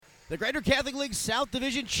The Greater Catholic League South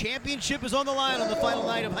Division Championship is on the line on the final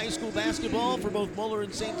night of high school basketball for both Moeller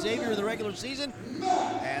and St. Xavier in the regular season.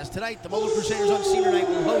 As tonight, the Moeller Crusaders on senior night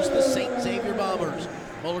will host the St. Xavier Bombers.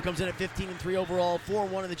 Moeller comes in at 15-3 overall,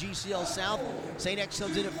 4-1 in the GCL South. St. X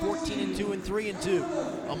comes in at 14-2 and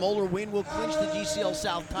 3-2. A Moeller win will clinch the GCL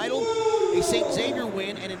South title. A St. Xavier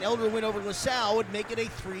win and an Elder win over LaSalle would make it a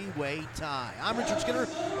three-way tie. I'm Richard Skinner,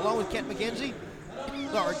 along with Kent McKenzie.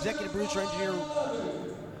 Our executive producer engineer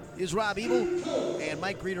is Rob Ebel, and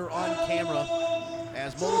Mike Reeder on camera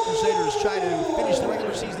as Moeller Crusaders try to finish the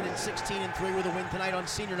regular season at 16-3 with a win tonight on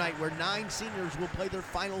senior night, where 9 seniors will play their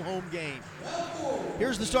final home game.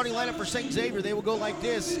 Here's the starting lineup for St. Xavier. They will go like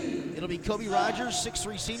this. It'll be Kobe Rogers,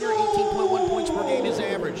 6'3 senior, 18.1 points per game his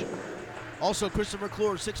average. Also, Christopher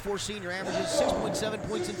McClure, 6'4 senior, averages 6.7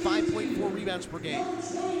 points and 5.4 rebounds per game.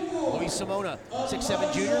 Luis Simona,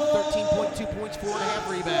 6'7 junior, 13.2 points, 4.5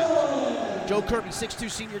 rebounds. Joe Kirby, 6'2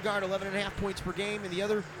 senior guard, 11.5 points per game. And the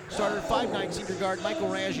other starter, 5'9 senior guard, Michael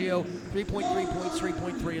Raggio, 3.3 points,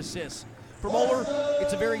 3.3 assists. For Moeller,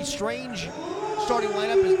 it's a very strange starting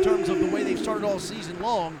lineup in terms of the way they've started all season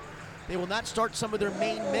long. They will not start some of their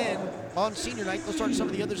main men on senior night. They'll start some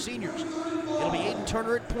of the other seniors. It'll be Aiden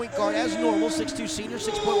Turner at point guard as normal, 6'2 senior,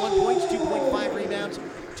 6.1 points, 2.5 rebounds,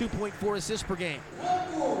 2.4 assists per game.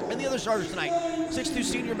 And the other starters tonight, 6'2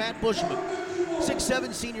 senior Matt Bushman,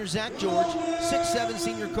 6'7 senior Zach George, 6'7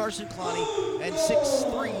 senior Carson Clowney, and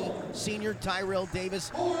 6'3 senior Tyrell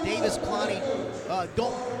Davis. Clowney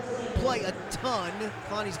don't play a ton.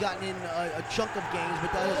 Clowney's gotten in a chunk of games,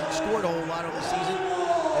 but that hasn't scored a whole lot over the season.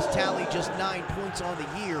 Has tallied just 9 points on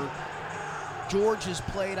the year. George has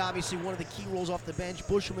played, obviously, one of the key roles off the bench.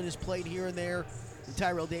 Bushman has played here and there. And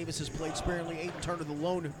Tyrell Davis has played sparingly. Aiden Turner, the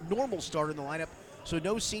lone normal starter in the lineup. So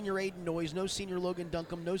no senior Aiden Noyes, no senior Logan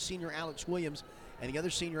Duncombe, no senior Alex Williams. And the other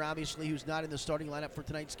senior, obviously, who's not in the starting lineup for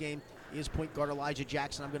tonight's game is point guard Elijah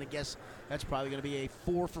Jackson. I'm going to guess that's probably going to be a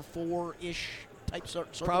 4-for-4-ish type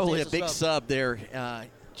sort. Probably a big sub there.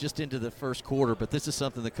 Just into the first quarter, but this is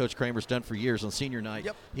something that Coach Kramer's done for years on senior night.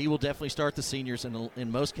 Yep. He will definitely start the seniors, and in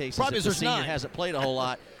most cases, Probably if the senior 9. hasn't played a whole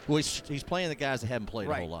lot, well, he's playing the guys that haven't played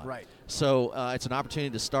a whole lot. Right. So it's an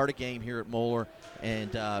opportunity to start a game here at Moeller, and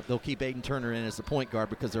they'll keep Aiden Turner in as the point guard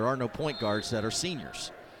because there are no point guards that are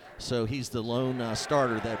seniors. So he's the lone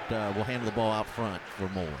starter that will handle the ball out front for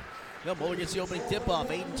Moeller. Well, Moeller gets the opening tip-off.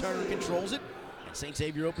 Aiden Turner controls it, and St.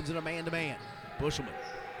 Xavier opens it a man-to-man. Bushman,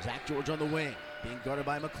 Zach George on the wing, being guarded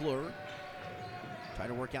by McClure. Trying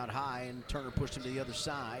to work out high, and Turner pushed him to the other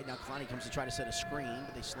side. Now Clowney comes to try to set a screen,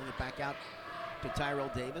 but they sling it back out to Tyrell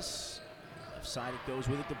Davis. Left side it goes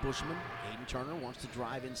with it to Bushman. Aiden Turner wants to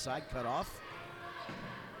drive inside, cut off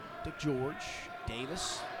to George.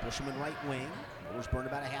 Davis, Bushman right wing. Moeller's burned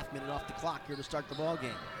about a half minute off the clock here to start the ball game.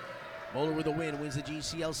 Moeller with a win, wins the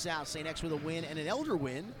GCL South. St. X with a win and an Elder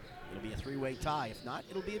win. It'll be a 3-way tie. If not,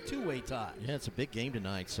 it'll be a 2-way tie. Yeah, it's a big game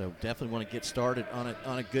tonight, so definitely want to get started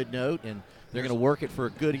on a good note, and they're going to work it for a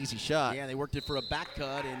good, easy shot. Yeah, they worked it for a back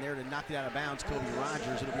cut, and there to knock it out of bounds, Kobe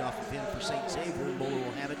Rogers. It'll be off of him for St. Xavier. Moeller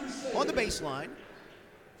will have it on the baseline.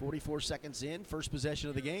 44 seconds in, first possession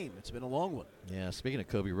of the game. It's been a long one. Yeah, speaking of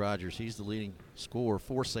Kobe Rogers, he's the leading scorer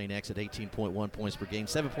for St. X at 18.1 points per game,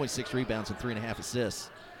 7.6 rebounds, and 3.5 assists.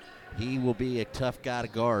 He will be a tough guy to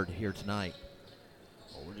guard here tonight.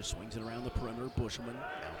 Moeller just swings it around the perimeter. Bushman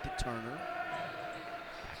out to Turner.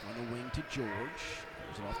 Back on the wing to George.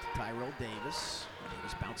 Goes it off to Tyrell Davis.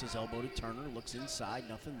 Davis bounces elbow to Turner. Looks inside.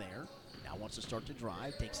 Nothing there. Now wants to start to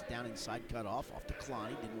drive. Takes it down inside. Cut off to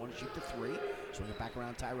Clowney. Didn't want to shoot the three. Swing it back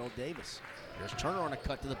around Tyrell Davis. There's Turner on a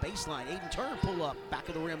cut to the baseline. Aiden Turner pull up. Back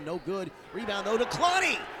of the rim. No good. Rebound though to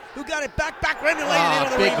Clowney, who got it back rim and laid it in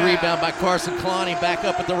on the big rebound by Carson Clowney. Back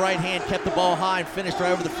up at the right hand. Kept the ball high and finished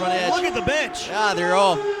right over the front edge. Look at the bench. Yeah, they're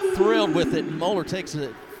all thrilled with it. And Moeller takes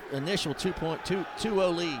an initial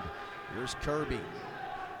 2-0 lead. Here's Kirby.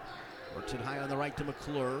 Works it high on the right to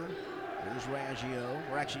McClure. Here's Raggio.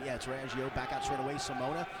 It's Raggio. Back out straight away.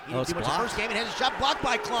 Simona. He didn't do much the first game and has a shot blocked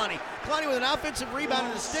by Clowney. Clowney with an offensive rebound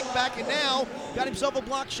and a stick back, and now got himself a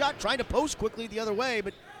blocked shot, trying to post quickly the other way,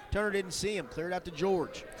 but Turner didn't see him. Cleared out to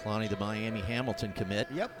George. Clowney, the Miami Hamilton commit.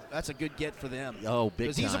 Yep, that's a good get for them. Oh, big time.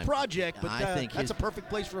 Because he's a project, but I think that's a perfect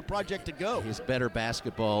place for a project to go. His better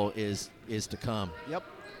basketball is to come. Yep.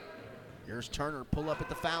 Here's Turner, pull up at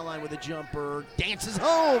the foul line with a jumper, dances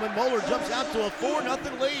home, and Moeller jumps out to a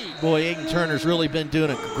 4-0 lead. Boy, Aiden Turner's really been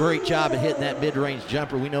doing a great job at hitting that mid-range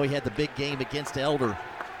jumper. We know he had the big game against Elder,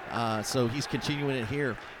 so he's continuing it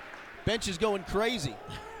here. Bench is going crazy.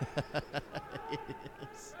 It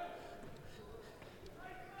is.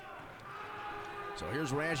 So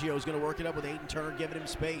here's Raggio, who's going to work it up with Aiden Turner, giving him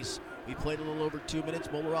space. We played a little over 2 minutes.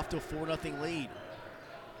 Moeller off to a 4-0 lead.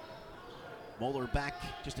 Moeller back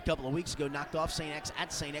just a couple of weeks ago, knocked off St. X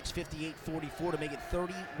at St. X 58-44 to make it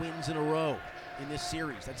 30 wins in a row in this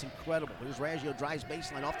series. That's incredible. Here's Raggio, drives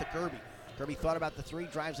baseline off to Kirby. Kirby thought about the three,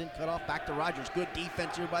 drives in, cut off, back to Rogers. Good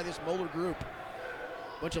defense here by this Moeller group.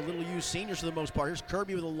 Bunch of little used seniors for the most part. Here's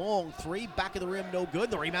Kirby with a long three, back of the rim, no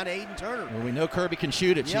good. The rebound to Aiden Turner. Well, we know Kirby can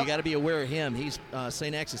shoot it, so you got to be aware of him. He's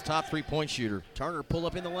St. X's top 3-point shooter. Turner pull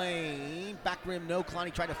up in the lane, back rim, no.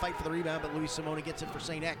 Kalani tried to fight for the rebound, but Luis Simone gets it for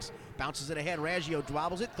St. X. Bounces it ahead, Raggio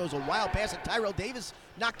dribbles it, throws a wild pass at Tyrell Davis.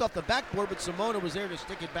 Knocked off the backboard, but Simone was there to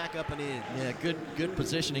stick it back up and in. Yeah, good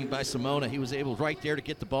positioning by Simone. He was able right there to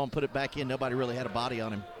get the ball and put it back in. Nobody really had a body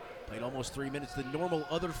on him. Played almost 3 minutes. The normal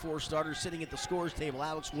other four starters sitting at the scorers table.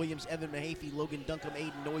 Alex Williams, Evan Mahaffey, Logan Duncombe,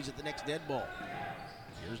 Aiden Noyes at the next dead ball.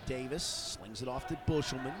 Here's Davis, slings it off to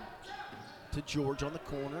Bushelman, to George on the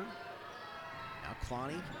corner. Now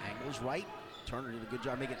Kalani angles right. Turner did a good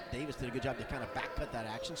job making it. Davis did a good job to kind of back cut that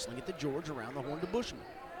action. Sling it to George, around the horn to Bushelman.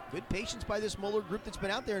 Good patience by this Moeller group that's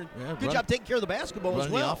been out there. And good job taking care of the basketball as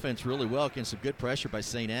well. Running the offense really well against some good pressure by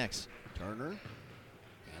St. X. Turner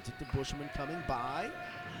hands it to Bushelman coming by.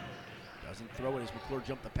 Doesn't throw it as McClure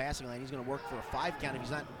jumped the passing lane. He's going to work for a 5 count if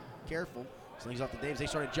he's not careful. Slings off to Davis. They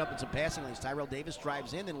started jumping some passing lanes. Tyrell Davis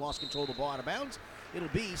drives in, then lost control of the ball out of bounds. It'll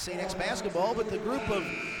be St. X basketball, but the group of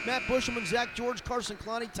Matt Bushelman, Zach George, Carson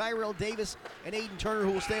Kalani, Tyrell Davis, and Aiden Turner,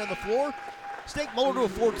 who will stay on the floor, stake Moeller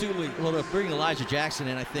to a 4-2 lead. Well, they'll bring Elijah Jackson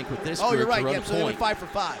in, I think, with this group. Oh, you're right. To run Yeah, the so they point. went 5 for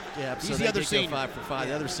 5. Yeah, he's so the other senior. 5 for 5.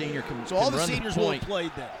 The other senior can So all can the run seniors the will point. have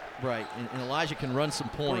played then. Right, and Elijah can run some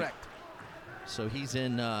point. Correct. So he's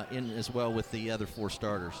in as well with the other 4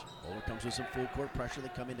 starters. Moeller comes with some full court pressure. They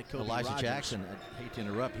come into Kobe Elijah Rogers. Jackson, I hate to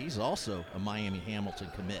interrupt, he's also a Miami Hamilton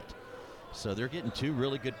commit. So they're getting 2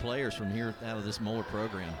 really good players from here out of this Moeller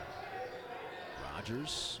program.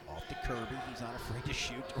 Rogers off to Kirby. He's not afraid to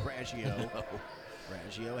shoot to Raggio. No.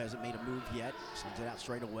 Raggio hasn't made a move yet. Slings it out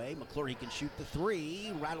straight away. McClure, he can shoot the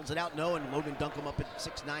 3. Rattles it out, no, and Logan Duncombe up at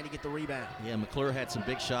 6'9" to get the rebound. Yeah, McClure had some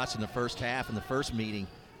big shots in the first half in the first meeting.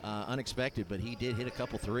 Unexpected, but he did hit a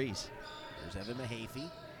couple threes. There's Evan Mahaffey,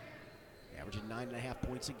 averaging 9.5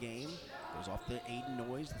 points a game. Goes off to Aiden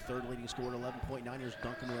Noyes, the third leading scorer at 11.9. Here's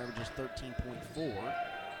Duncombe, who averages 13.4.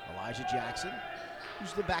 Elijah Jackson,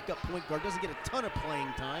 who's the backup point guard, doesn't get a ton of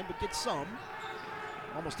playing time, but gets some.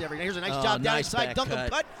 Almost every day. Here's a nice job down inside. Duncombe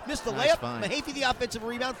cut, missed the layup. Mahaffey, the offensive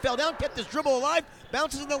rebound, fell down, kept his dribble alive,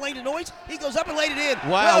 bounces in the lane to Noyes. He goes up and laid it in.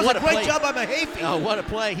 Wow, what a play. Great job by Mahaffey. Oh, what a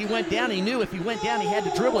play. He went down. He knew if he went down, he had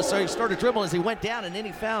to dribble it, so he started dribbling as he went down, and then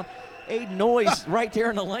he found Aiden Noyes right there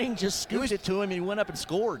in the lane, just scooped it to him, and he went up and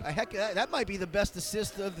scored. Heck, that might be the best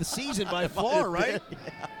assist of the season by far, right?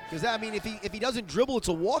 Because, I mean, if he doesn't dribble, it's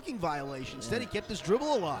a walking violation. Instead, he kept his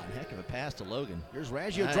dribble alive. Heck of a pass to Logan. Here's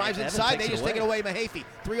Raggio, drives inside. They just take it away. Mahaffey,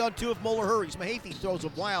 3-on-2 if Moeller hurries. Mahaffey throws a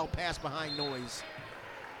wild pass behind Noyes.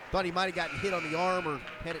 Thought he might have gotten hit on the arm or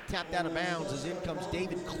had it tapped out of bounds. As in comes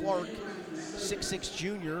David Clark, 6'6"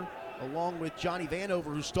 junior, along with Johnny Vanover,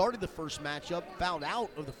 who started the first matchup, fouled out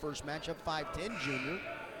of the first matchup, 5'10" junior.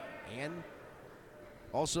 And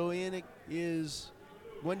also in is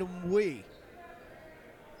Wendell Mbui.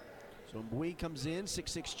 So Mbui comes in,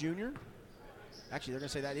 6'6" junior. Actually, they're going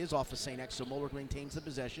to say that is off of St. X, so Moeller maintains the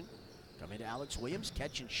possession. Come into Alex Williams,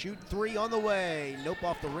 catch and shoot, 3 on the way. Nope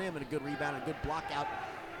off the rim, and a good rebound, a good block out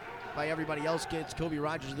by everybody else. Gets Kobe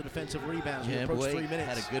Rogers the defensive rebound. Yeah, we approach 3 minutes.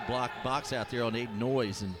 Had a good box out there on Aiden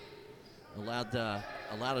Noyes and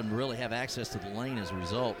allowed him to really have access to the lane as a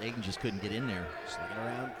result. Aiden just couldn't get in there. Slinging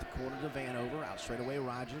around the corner to Vanover, out straight away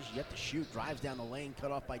Rogers, yet to shoot, drives down the lane,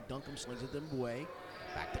 cut off by Duncombe, slings it them away.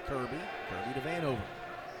 Back to Kirby to Vanover.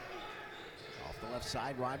 Off the left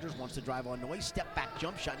side, Rogers wants to drive on Noyes, step back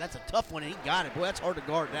jump shot, that's a tough one, and he got it. Boy, that's hard to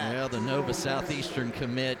guard that. Well, the Nova Southeastern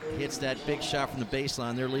commit hits that big shot from the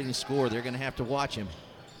baseline. Their leading scorer, they're going to have to watch him.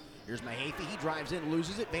 Here's Mahaffey, he drives in,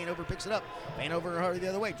 loses it, Vanover picks it up. Vanover the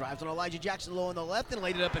other way, drives on Elijah Jackson low on the left and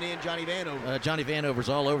laid it up and in, Johnny Vanover. Johnny Vanover's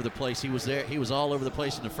all over the place. He was there. He was all over the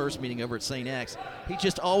place in the first meeting over at St. X. He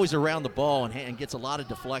just always around the ball and gets a lot of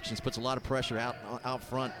deflections, puts a lot of pressure out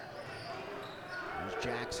front. Here's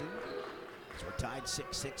Jackson. So we're tied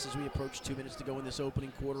 6-6 as we approach 2 minutes to go in this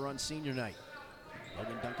opening quarter on senior night.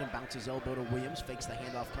 Logan Duncombe bounces elbow to Williams, fakes the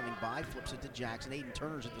handoff coming by, flips it to Jackson. Aiden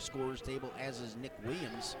Turner's at the scorer's table, as is Nick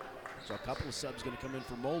Williams. So a couple of subs going to come in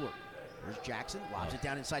for Moeller. There's Jackson, lobs it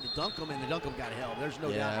down inside to Duncombe, and the Duncombe got held. There's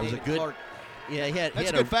no doubt. It was David a good. Clark. Yeah, he had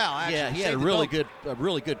a good foul. Actually. Yeah, he had a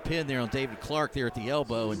really good pin there on David Clark there at the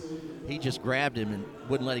elbow, and he just grabbed him and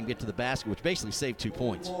wouldn't let him get to the basket, which basically saved 2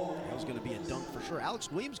 points. That was going to be a dunk for sure.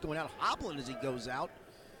 Alex Williams going out hobbling as he goes out.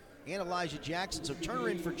 and Elijah Jackson. So Turner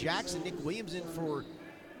in for Jackson, Nick Williams in for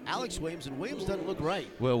Alex Williams, and Williams doesn't look right.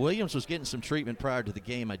 Well, Williams was getting some treatment prior to the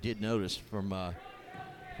game. I did notice from the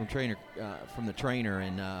trainer,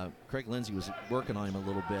 and Craig Lindsay was working on him a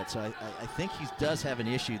little bit. So I think he does have an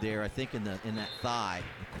issue there. I think in that thigh,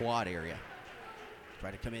 the quad area.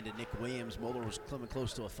 Tried to come into Nick Williams. Moeller was coming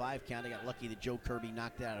close to a 5 count. They got lucky that Joe Kirby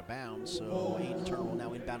knocked it out of bounds. So Aiden Turner will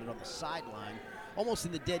now inbound it on the sideline, almost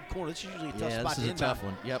in the dead corner. This is usually a tough spot to inbound. This is a tough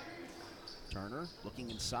one. Yep. Turner looking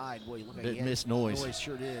inside. Boy, look like Bit he had missed Noise. Noise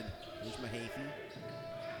sure did. Here's Mahaffey.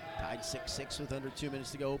 Tied 6-6 with under 2 minutes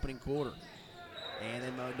to go, opening quarter. And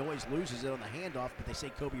then Noise loses it on the handoff, but they say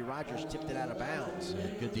Kobe Rogers tipped it out of bounds. Yeah,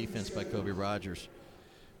 good defense by Kobe Rogers.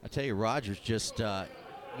 I tell you, Rogers just, the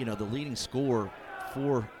leading scorer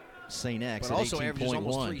for St. X but at also averages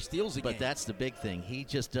almost 3 18.1. steals a game. But that's the big thing. He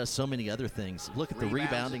just does so many other things. Look at the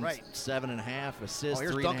rebounding, right. 7.5, assists,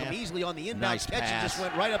 here's 3.5. Duncan easily on the inbound Nice catch and pass. just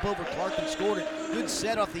went right up over Clark and scored it. Good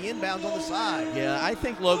set off the inbounds on the side. Yeah, I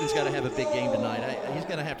think Logan's got to have a big game tonight. He's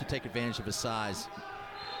going to have to take advantage of his size.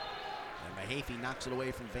 And Mahaffey knocks it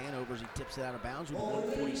away from Vanover as he tips it out of bounds with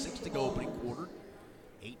 1:46 to go, opening quarter.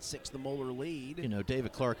 8-6 the Moeller lead.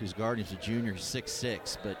 David Clark, who's guarding, is a junior,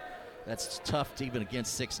 6'6", but that's tough to even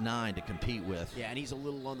against 6'9" to compete with. Yeah, and he's a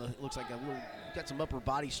little looks like got some upper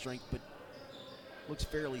body strength, but looks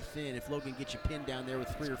fairly thin. If Logan gets you pinned down there with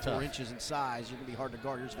 3 or 4 inches in size, you're going to be hard to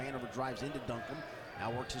guard. Here's Vanover, drives into Duncan.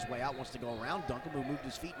 Now works his way out, wants to go around Duncan, who moved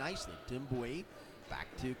his feet nicely. Tim Bowie back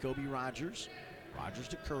to Kobe Rogers. Rogers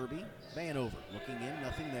to Kirby. Vanover looking in,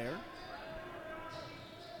 nothing there.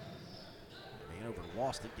 Vanover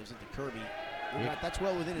lost it, gives it to Kirby. That's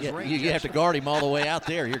well within his range. You have to guard him all the way out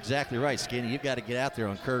there. You're exactly right, Skinny. You've got to get out there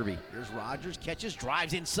on Kirby. Here's Rogers, catches,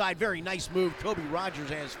 drives inside. Very nice move. Kobe Rogers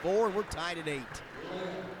has 4, and we're tied at 8.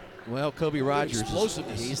 Well, Kobe Rogers,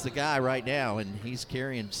 he's the guy right now, and he's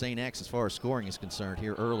carrying St. X as far as scoring is concerned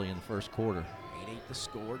here early in the first quarter. 8-8 the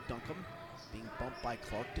score. Duncan being bumped by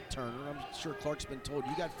Clark to Turner. I'm sure Clark's been told,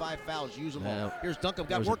 you got 5 fouls, use them all. Here's Duncan,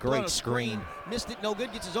 got worked on a screen. Missed it, no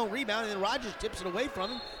good, gets his own rebound, and then Rogers tips it away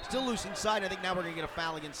from him. Still loose inside. I think now we're going to get a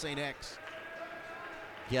foul against St. X.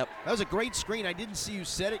 Yep. That was a great screen. I didn't see you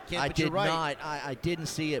set it, Kent, I but you're right. not. I didn't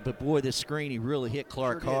see it, but boy, this screen, he really hit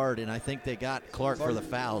Clark hard, and I think they got Clark for the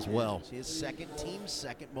foul as well. His second, team's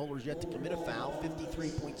second. Moeller's yet to commit a foul.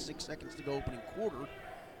 53.6 seconds to go, opening quarter.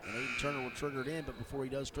 And Aiden Turner will trigger it in, but before he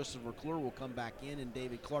does, Christopher Clure will come back in, and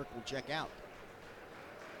David Clark will check out.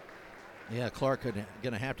 Yeah, Clark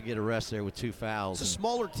going to have to get a rest there with 2 fouls. It's a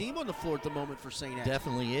smaller team on the floor at the moment for St. X.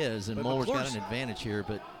 Definitely is, and Moeller's got an advantage here.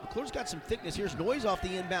 But McClure's got some thickness. Here's Noise off the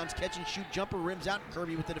inbounds, catch and shoot jumper, rims out, and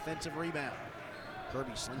Kirby with the defensive rebound.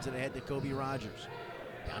 Kirby slings it ahead to Kobe Rogers.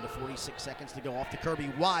 Down to 46 seconds to go. Off to Kirby,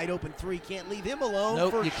 wide open 3. Can't leave him alone.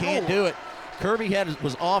 Nope, you can't do it. Kirby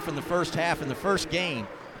was off in the first half in the first game,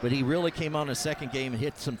 but he really came on in the second game and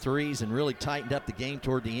hit some threes and really tightened up the game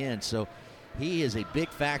toward the end. So he is a big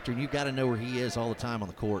factor, and you've got to know where he is all the time on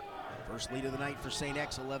the court. First lead of the night for St.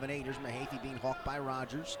 X, 11-8. Here's Mahaffey being hawked by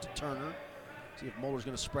Rogers to Turner. See if Moeller's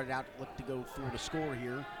going to spread it out, look to go for the score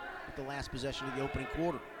here with the last possession of the opening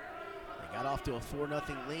quarter. They got off to a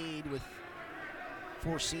 4-0 lead with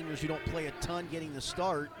 4 seniors who don't play a ton getting the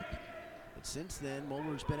start. But since then,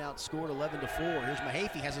 Moeller's been outscored 11-4. Here's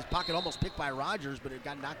Mahaffey, has his pocket almost picked by Rogers, but it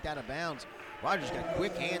got knocked out of bounds. Rogers got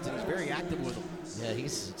quick hands, and he's very active with them. Yeah,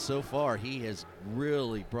 so far, he has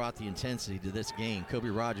really brought the intensity to this game. Kobe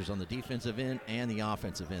Rogers on the defensive end and the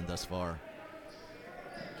offensive end thus far.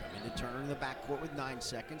 Coming to Turner in the backcourt with 9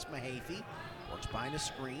 seconds. Mahaffey works behind the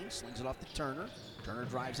screen, slings it off to Turner. Turner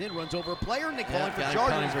drives in, runs over a player, and they call him for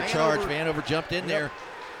charge. Vanover jumped in there.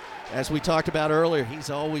 As we talked about earlier,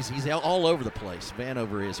 he's all over the place.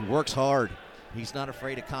 Vanover is. He works hard. He's not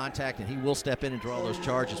afraid of contact, and he will step in and draw those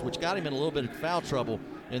charges, which got him in a little bit of foul trouble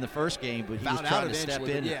in the first game, but he was trying to step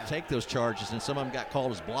in and take those charges, and some of them got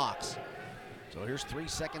called as blocks. So here's 3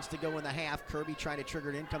 seconds to go in the half. Kirby trying to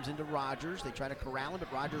trigger it in, comes into Rogers. They try to corral him, but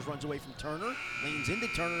Rogers runs away from Turner, leans into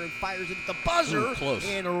Turner and fires it at the buzzer. Close.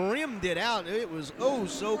 And rimmed it out. It was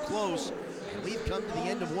so close. And we've come to the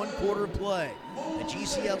end of 1 quarter of play. The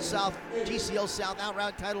GCL South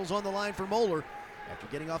outright title's on the line for Moeller. After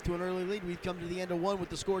getting off to an early lead, we've come to the end of 1 with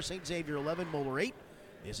the score St. Xavier 11, Moeller 8.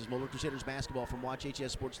 This is Moeller Crusaders basketball from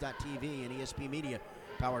WatchHSSports.tv and ESP Media,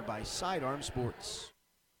 powered by Sidearm Sports.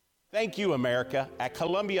 Thank you, America. At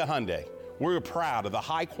Columbia Hyundai, we're proud of the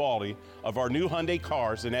high quality of our new Hyundai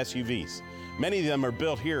cars and SUVs. Many of them are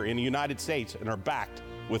built here in the United States and are backed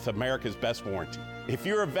with America's best warranty. If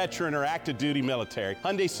you're a veteran or active duty military,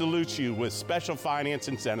 Hyundai salutes you with special finance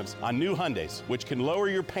incentives on new Hyundais, which can lower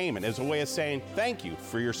your payment as a way of saying thank you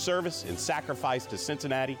for your service and sacrifice to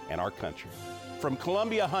Cincinnati and our country. From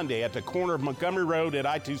Columbia Hyundai at the corner of Montgomery Road at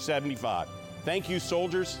I-275. Thank you,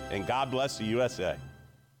 soldiers, and God bless the USA.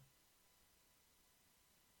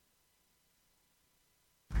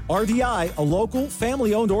 RDI, a local,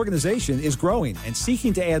 family-owned organization, is growing and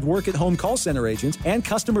seeking to add work-at-home call center agents and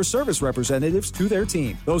customer service representatives to their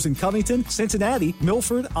team. Those in Covington, Cincinnati,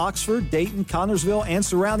 Milford, Oxford, Dayton, Connersville, and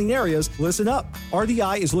surrounding areas, listen up.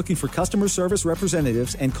 RDI is looking for customer service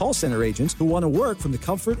representatives and call center agents who want to work from the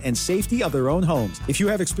comfort and safety of their own homes. If you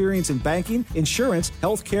have experience in banking, insurance,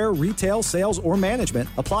 healthcare, retail, sales, or management,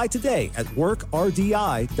 apply today at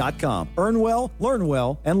workrdi.com. Earn well, learn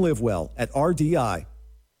well, and live well at RDI.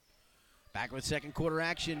 Back with second quarter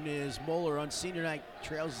action is Moeller on senior night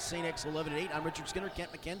trails St. X 11-8. I'm Richard Skinner, Kent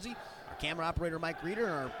McKenzie, our camera operator Mike Reeder,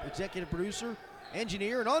 and our executive producer,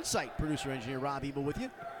 engineer, and on-site producer engineer Rob Ebel with you.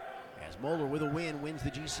 As Moeller with a win wins the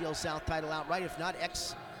GCL South title outright. If not,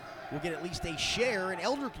 X will get at least a share, and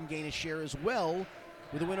Elder can gain a share as well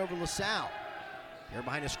with a win over LaSalle. Here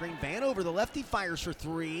behind the screen, Vanover, the lefty, fires for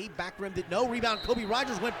three. Back rimmed it, no. Rebound, Kobe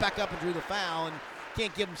Rogers went back up and drew the foul, and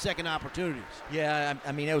can't give him second opportunities. Yeah,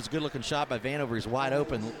 I mean, it was a good-looking shot by Vanover. He's wide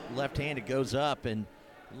open, left-handed, goes up, and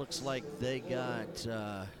looks like they got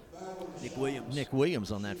Nick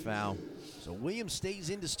Williams on that foul. So Williams stays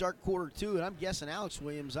in to start quarter two, and I'm guessing Alex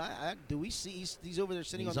Williams, do we see he's over there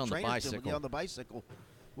sitting on the trainer table, yeah, on the bicycle.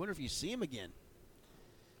 Wonder if you see him again.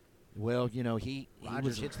 Well, you know,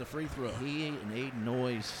 Rogers hits the free throw. He and Aiden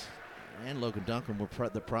Noyes and Logan Duncan were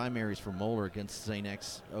the primaries for Moeller against St.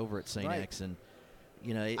 X over at St. X, and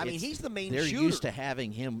you know, I mean, he's the main they're shooter. used to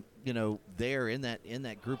having him, you know, there in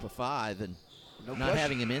that group of five, and not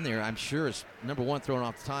having him in there, I'm sure, is number one, throwing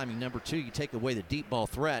off the timing. Number two, you take away the deep ball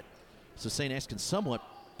threat, so St. X can somewhat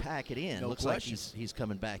pack it in. Looks like he's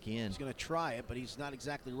coming back in. He's going to try it, but he's not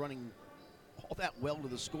exactly running all that well to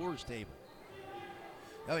the scorer's table.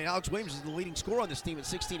 I mean, Alex Williams is the leading scorer on this team at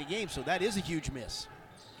 16 a game, so that is a huge miss.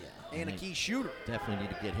 Yeah, and a key shooter. Definitely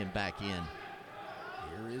need to get him back in.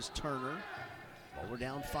 Here is Turner. We're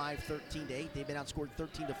down 5, 13-8. They've been outscored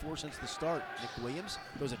 13-4 since the start. Nick Williams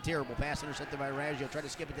goes a terrible pass intercepted by Raggio. Tried to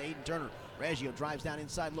skip it to Aiden Turner. Raggio drives down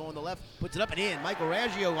inside low on the left, puts it up and in. Michael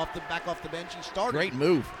Raggio back off the bench. He started. Great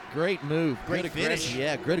move. Great finish. Aggressive.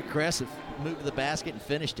 Yeah, good aggressive move to the basket and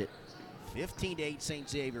finished it. 15-8 St.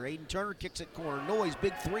 Xavier. Aiden Turner kicks it corner. Noyes,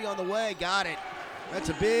 big three on the way. Got it. That's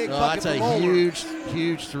a big bucket for Moeller. That's a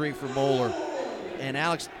huge three for Moeller. And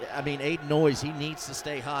Aiden Noyes, he needs to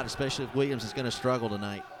stay hot, especially if Williams is going to struggle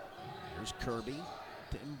tonight. There's Kirby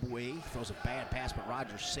to Mbui. Throws a bad pass, but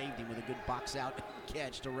Rogers saved him with a good box out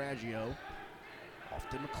catch to Raggio. Off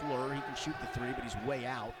to McClure. He can shoot the three, but he's way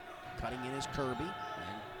out. Cutting in is Kirby.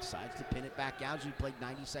 And decides to pin it back out as we played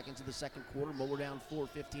 90 seconds of the second quarter. Moeller down 4,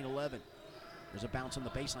 15-11. There's a bounce on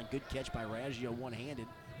the baseline. Good catch by Raggio, one-handed.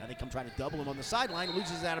 Now they come try to double him on the sideline.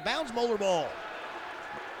 Loses it out of bounds. Moeller ball.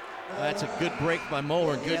 That's a good break by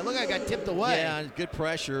Moeller. Yeah, look, I got tipped away. Yeah, good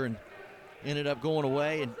pressure and ended up going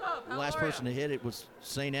away. And the last person to hit it was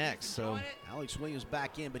St. X. So Alex Williams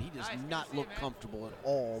back in, but he does not look comfortable at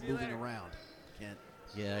all moving around. Kent.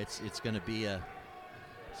 Yeah, it's going to be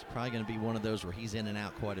it's probably going to be one of those where he's in and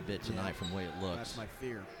out quite a bit tonight from the way it looks. That's my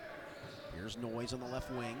fear. Here's Noyes on the left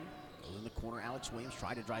wing. Goes in the corner. Alex Williams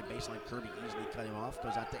tried to drive baseline. Kirby easily cut him off.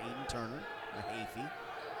 Goes out to Aiden Turner. Mahaffey.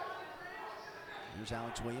 Here's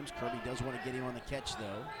Alex Williams. Kirby does want to get him on the catch,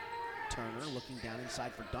 though. Turner looking down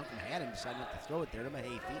inside for Duncan. Had him, decided not to throw it there to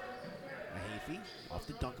Mahaffey. Mahaffey off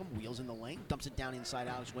to Duncan. Wheels in the lane. Dumps it down inside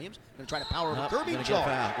Alex Williams. Going to try to power over Kirby.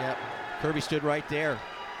 Yep. Kirby stood right there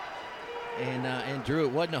and drew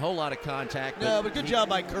it. Wasn't a whole lot of contact. No, but good job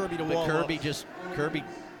by Kirby to wall up.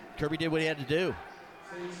 Kirby did what he had to do.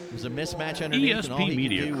 It was a mismatch underneath, and all he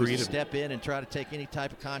could do was step in and try to take any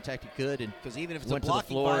type of contact he could. And because even if it's a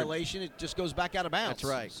blocking violation, it just goes back out of bounds.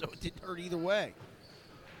 That's right. So it didn't hurt either way.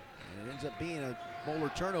 And it ends up being a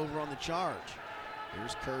Moeller turnover on the charge.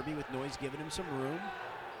 Here's Kirby with Noyes giving him some room.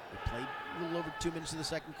 They played a little over 2 minutes of the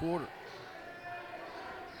second quarter.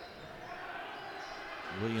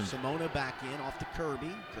 Williams. Simona back in, off to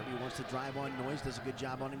Kirby. Kirby wants to drive on Noyes, does a good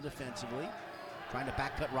job on him defensively. Trying to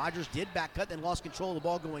back cut. Rogers did back cut, then lost control of the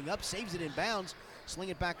ball going up. Saves it in bounds. Sling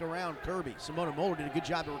it back around. Kirby. Simona Moeller did a good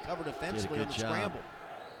job to recover defensively on the scramble.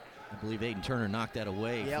 I believe Aiden Turner knocked that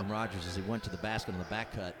away from Rogers as he went to the basket on the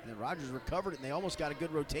back cut. And Rogers recovered it, and they almost got a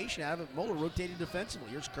good rotation out of it. Moeller rotated defensively.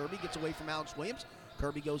 Here's Kirby, gets away from Alex Williams.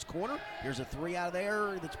 Kirby goes corner. Here's a three out of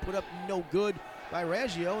there that's put up no good by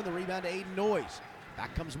Raggio, and the rebound to Aiden Noyes.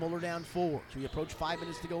 Back comes Moeller down 4. So we approach 5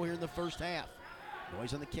 minutes to go here in the first half.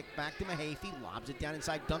 Noise on the kick back to Mahaffey. Lobs it down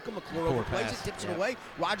inside Duncan. McClure overplays it, tips it away.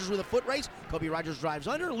 Rogers with a foot race. Kobe Rogers drives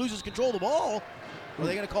under, loses control of the ball. Are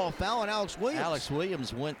they going to call a foul on Alex Williams? Alex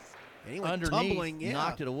Williams went underneath, tumbling,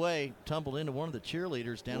 knocked it away, tumbled into one of the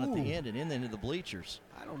cheerleaders down at the end and into the bleachers.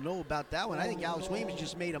 I don't know about that one. I think Alex Williams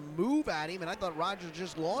just made a move at him, and I thought Rogers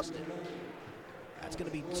just lost it. That's going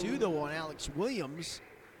to be 2, though, on Alex Williams.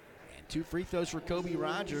 And 2 free throws for Kobe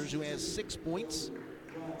Rogers, who has 6 points.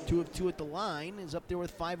 2 of 2 at the line, is up there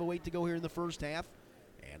with 5:08 to go here in the first half.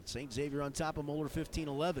 And St. Xavier on top of Moeller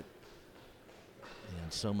 15-11.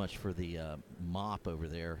 And so much for the mop over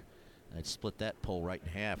there. I'd split that pole right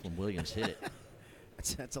in half when Williams hit it.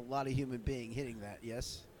 That's a lot of human being hitting that,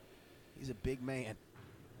 yes. He's a big man.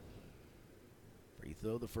 Free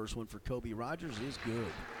throw, the first one for Kobe Rogers, is good.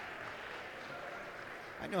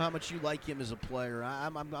 I know how much you like him as a player.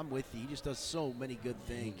 I'm with you. He just does so many good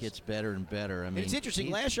things. He gets better and better. I mean, it's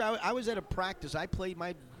interesting. Last year I was at a practice. I played,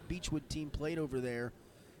 my Beechwood team played over there,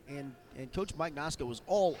 and Coach Mike Noska was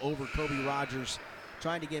all over Kobe Rogers,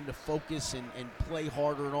 trying to get him to focus and play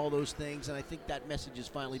harder and all those things. And I think that message has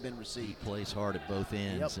finally been received. He plays hard at both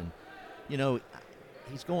ends. Yep. And, you know,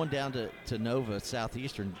 he's going down to Nova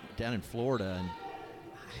Southeastern down in Florida. And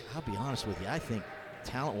I'll be honest with you, I think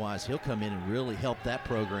talent-wise, he'll come in and really help that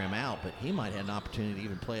program out, but he might have an opportunity to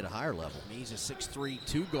even play at a higher level. I mean, he's a 6'3",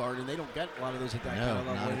 2 guard, and they don't get a lot of those at that No, kind of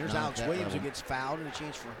level. not Here's at Alex that Williams, level. who gets fouled, and a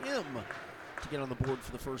chance for him to get on the board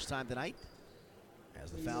for the first time tonight. As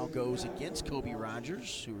the foul goes against Kobe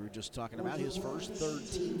Rogers, who we were just talking about, his first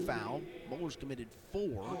third-team foul. Moeller's committed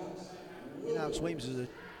 4. And Alex Williams is in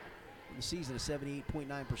the season a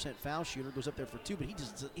 78.9% foul shooter, goes up there for 2, but he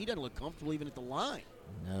doesn't look comfortable even at the line.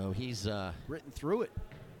 No, he's Gritting through it.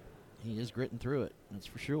 he is gritting through it, that's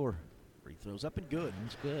for sure. Free throws up and good.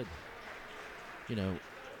 That's good. You know,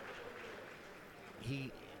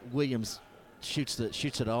 Williams shoots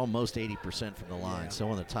at almost 80% from the line. Yeah. So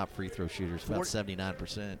one of the top free throw shooters, about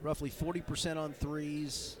 79%. Roughly 40% on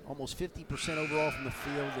threes, almost 50% overall from the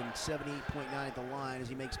field, and 78.9 at the line as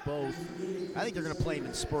he makes both. I think they're going to play him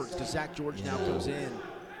in spurts because Zach George now goes in.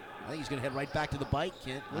 I think he's going to head right back to the bike,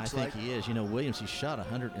 Kent. I think he is. You know, Williams, he shot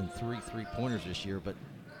 103 three-pointers this year, but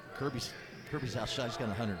Kirby's outshot. He's got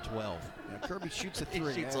 112. Yeah, Kirby shoots a He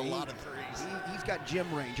three. shoots a lot of threes. He's got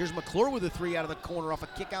gym range. Here's McClure with a 3 out of the corner off a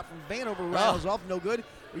kick out from Vanover. Rattles off, no good.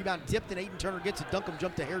 Rebound tipped, and Aiden Turner gets it. Duncan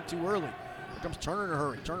jumped a hair too early. Here comes Turner in a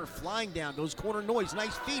hurry. Turner flying down, goes corner Noise.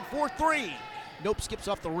 Nice feed, 4-3. Nope, skips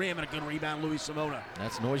off the rim, and a good rebound, Louis Simona.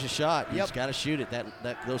 That's Noise's shot. Yep. He's got to shoot it.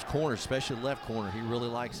 Those corners, especially the left corner, he really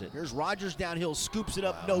likes it. Here's Rogers downhill, scoops it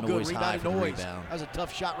up, Wow, no good. Noise high Rebound for the Noise. rebound. That was a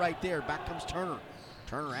tough shot right there. Back comes Turner.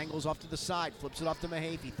 Turner angles off to the side, flips it off to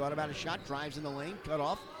Mahaffey. Thought about a shot, drives in the lane, cut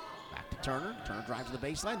off. Back to Turner. Turner drives to the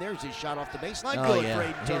baseline. There's his shot off the baseline. Oh, Good yeah. for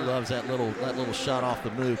Aiden He Turner. loves that little shot off the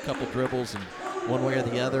move. Couple dribbles and one way or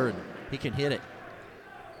the other, and he can hit it.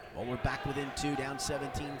 Well, we're back within 2, down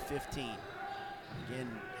 17-15. Again,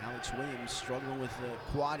 Alex Williams struggling with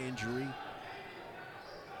a quad injury.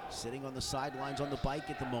 Sitting on the sidelines on the bike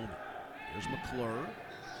at the moment. Here's McClure.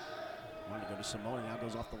 Wanted to go to Simone, now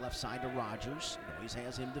goes off the left side to Rogers. Noise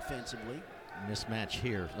has him defensively. Mismatch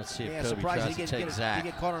here. Let's see if Yeah, Kobe surprised tries he to didn't take Zach.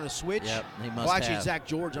 get caught on a switch. Yep, he must Well, actually, have. Zach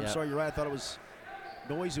George. I'm Yep. sorry, you're right. I thought it was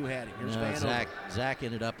Noise who had him. Here's No, Vanover. Zach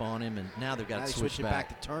ended up on him, and now they've got Now to they switch switched it back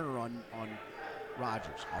to Turner on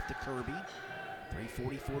Rogers. Off to Kirby.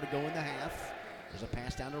 3:44 to go in the half. There's a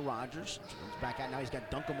pass down to Rogers. Comes back out. Now he's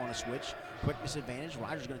got Duncan on a switch. Quickness advantage.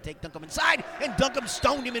 Rogers going to take Duncan inside, and Duncan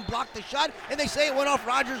stoned him and blocked the shot, and they say it went off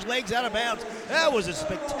Rogers' legs out of bounds. That was a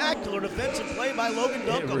spectacular defensive play by Logan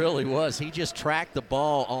Duncan. It really was. He just tracked the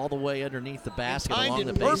ball all the way underneath the basket timed along it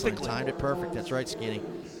the baseline. perfectly. Timed it perfect. That's right, Skinny.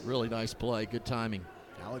 Really nice play. Good timing.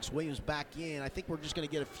 Alex Williams back in. I think we're just going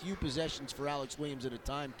to get a few possessions for Alex Williams at a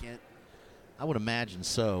time, Kent. I would imagine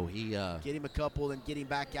so. He Get him a couple, then get him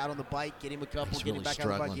back out on the bike. Get him a couple, He's get him really back out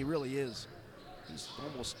on the bike. struggling. He really is. He's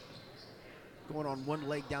almost going on one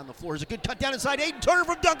leg down the floor. There's a good cut down inside. Aiden Turner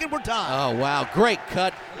from Duncan. We're tied. Oh, wow. Great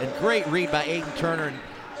cut and great read by Aiden Turner,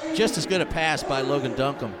 and just as good a pass by Logan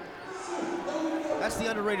Duncan. That's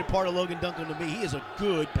the underrated part of Logan Duncan to me. He is a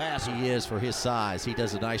good passer. He is for his size. He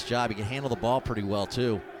does a nice job. He can handle the ball pretty well,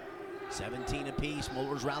 too. 17 apiece.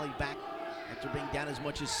 Moeller's rallied back after being down as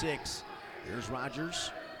much as 6. Here's Rogers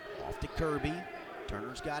off to Kirby.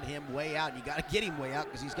 Turner's got him way out. You got to get him way out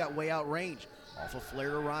because he's got way out range. Off a flare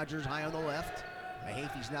to Rogers, high on the left.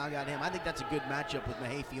 Mahaffey's now got him. I think that's a good matchup with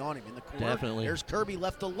Mahaffey on him in the corner. Definitely. There's Kirby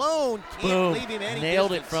left alone. Can't Boom. leave him any Nailed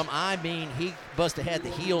distance. it from, he must have had the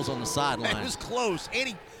heels on the sideline. It was close.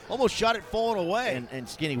 And almost shot it falling away. And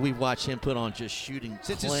Skinny, we've watched him put on just shooting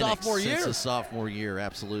Since his clinics sophomore year. Since his sophomore year,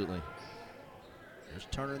 absolutely. There's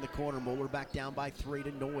Turner in the corner. Moeller back down by 3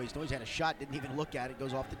 to Noyes. Noyes had a shot, didn't even look at it.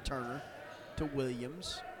 Goes off to Turner, to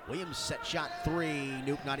Williams. Williams set shot 3.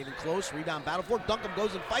 Nope, not even close. Rebound battle for it. Duncombe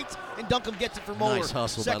goes and fights, and Duncombe gets it for Moeller. Nice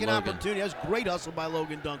hustle Second by Logan. opportunity. That was great hustle by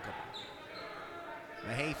Logan Duncombe.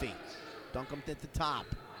 Mahaffey. Duncombe at the top.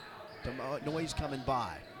 Noyes coming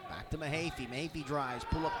by. Back to Mahaffey. Mahaffey drives.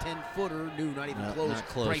 Pull up 10-footer. No, not even close. Not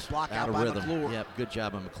close. Great block out of by rhythm. McClure. Yep, good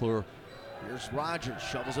job by McClure. Here's Rogers,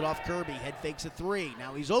 shovels it off Kirby, head fakes a 3.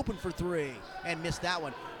 Now he's open for 3 and missed that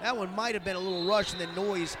one. That one might have been a little rush, and then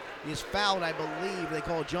Noyes is fouled, I believe. They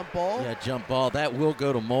call it jump ball. Yeah, jump ball. That will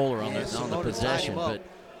go to Moeller on the Simona possession, tied him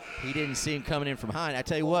but he didn't see him coming in from behind. I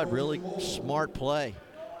tell you what, really smart play.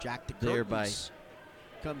 Jack the there by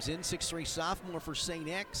comes in, 6'3" sophomore for St.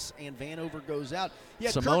 X, and Vanover goes out. Yeah,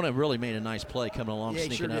 Simona really made a nice play coming along, Yeah,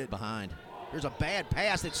 sneaking sure up did. behind. There's a bad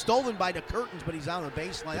pass that's stolen by DeCurtains, but he's on the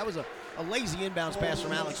baseline. That was a lazy inbounds pass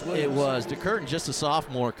from Alex Williams. It was. DeCurtain, just a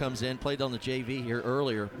sophomore, comes in, played on the JV here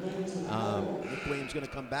earlier. Nick Williams going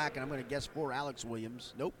to come back, and I'm going to guess for Alex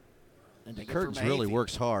Williams. Nope. And Take it for DeCurtains really Mahaffey.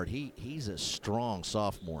 works hard. He's a strong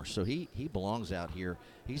sophomore, so he belongs out here.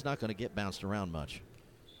 He's not going to get bounced around much.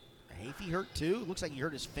 Mahaffey hurt too. Looks like he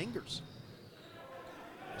hurt his fingers.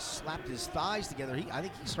 Slapped his thighs together. I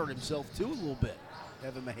think he's hurt himself too a little bit.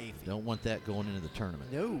 Evan Mahaffey. Don't want that going into the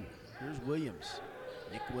tournament. No. Here's Williams.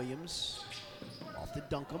 Nick Williams off to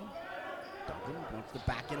Duncombe. Duncombe wants the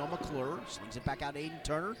back end on McClure. Slings it back out to Aiden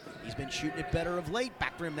Turner. He's been shooting it better of late.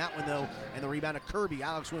 Back for him that one though. And the rebound to Kirby.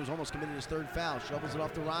 Alex Williams almost committed his 3rd foul. Shovels it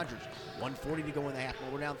off to Rogers. 1:40 to go in the half.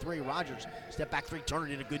 We're down 3. Rogers step back 3. Turner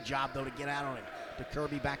did a good job though to get out on him. To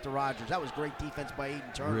Kirby, back to Rogers. That was great defense by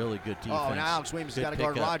Aiden Turner. Really good defense. Oh, now Alex Williams has got to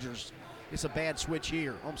guard pickup. Rogers. It's a bad switch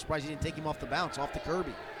here. I'm surprised he didn't take him off the bounce. Off to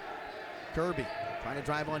Kirby. Kirby trying to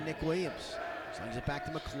drive on Nick Williams. Slings it back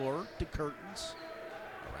to McClure, to Curtains.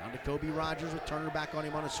 Around to Kobe Rogers with Turner back on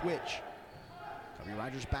him on a switch. Kobe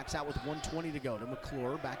Rogers backs out with 1:20 to go. To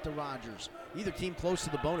McClure, back to Rogers. Either team close to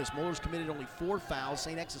the bonus. Moeller's committed only 4 fouls.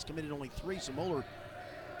 St. X has committed only 3, so Moeller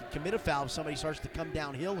can commit a foul if somebody starts to come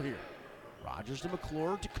downhill here. Rogers to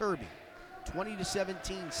McClure to Kirby.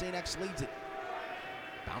 20-17, St. X leads it.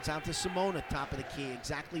 Bounce out to Simona, top of the key.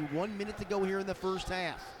 Exactly 1 minute to go here in the first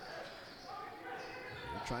half.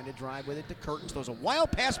 They're trying to drive with it to Curtains. Throws a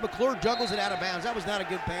wild pass. McClure juggles it out of bounds. That was not a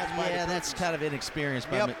good pass by Yeah, the that's Curtains. kind of inexperienced.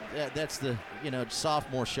 By that's the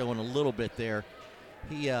sophomore showing a little bit there.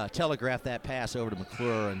 He telegraphed that pass over to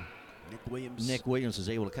McClure, and Nick Williams was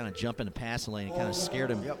able to kind of jump in the passing lane and kind of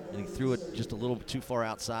scared him, and he threw it just a little bit too far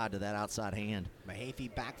outside to that outside hand.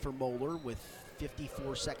 Mahaffey back for Moeller with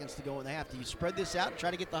 54 seconds to go in the half. Do you spread this out and try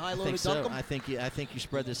to get the high-low to Duncombe? I think you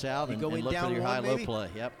spread this out and go in look down for your one, high-low maybe? play.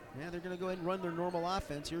 Yep. Yeah, they're going to go ahead and run their normal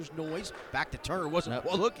offense. Here's Noyes. Back to Turner. Wasn't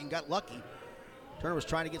well looking, got lucky. Turner was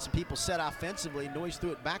trying to get some people set offensively. Noyes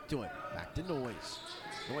threw it back to him. Back to Noyes.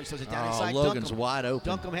 Noyes throws it down inside Logan's Duncombe. wide open.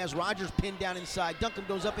 Duncombe has Rogers pinned down inside. Duncombe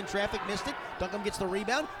goes up in traffic, missed it. Duncombe gets the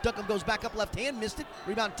rebound. Duncombe goes back up left hand, missed it.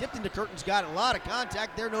 Rebound tipped into Curtains, got it. A lot of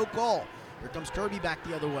contact there, no call. Here comes Kirby back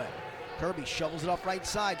the other way. Kirby shovels it off right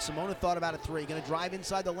side. Simona thought about a 3. Going to drive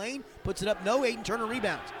inside the lane, puts it up, no. Aiden Turner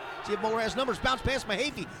rebounds. See if Moeller has numbers. Bounce past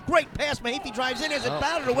Mahaffey. Great pass. Mahaffey drives in, has it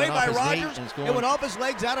batted away by Rogers. It went off his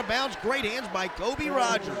legs, out of bounds. Great hands by Kobe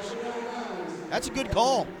Rogers. That's a good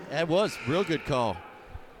call. That was real good call.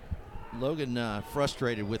 Logan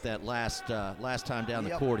frustrated with that last time down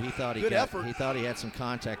the court. He thought he had some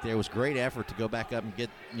contact there. It was great effort to go back up and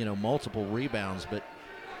get multiple rebounds, but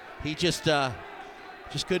he just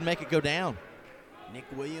couldn't make it go down. Nick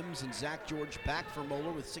Williams and Zach George back for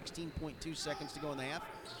Moeller with 16.2 seconds to go in the half.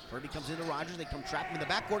 Kirby comes into Rogers. They come trap him in the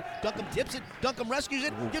backcourt. Duncombe tips it. Duncombe rescues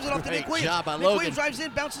it. Gives it off to Nick Williams. Job by Nick Logan. Williams drives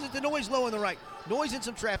in, bounces it to Noyes low on the right. Noyes in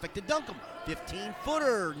some traffic to Duncombe.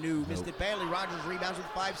 15-footer. Missed it badly. Rogers rebounds with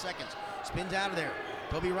 5 seconds. Spins out of there.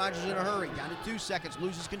 Kobe Rogers in a hurry. Down to 2 seconds.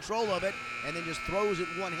 Loses control of it. And then just throws it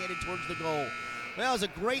one-handed towards the goal. Well, it was a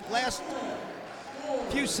great last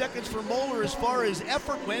few seconds for Moeller as far as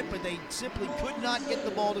effort went, but they simply could not get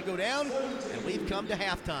the ball to go down, and we've come to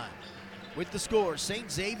halftime. With the score, St.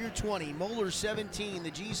 Xavier 20, Moeller 17,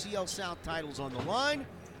 the GCL South titles on the line,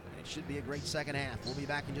 and it should be a great second half. We'll be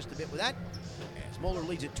back in just a bit with that, as Moeller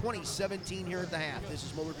leads at 20-17 here at the half. This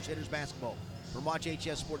is Moeller Crusaders basketball from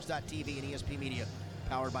WatchHSports.tv and ESP Media,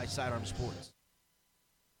 powered by Sidearm Sports.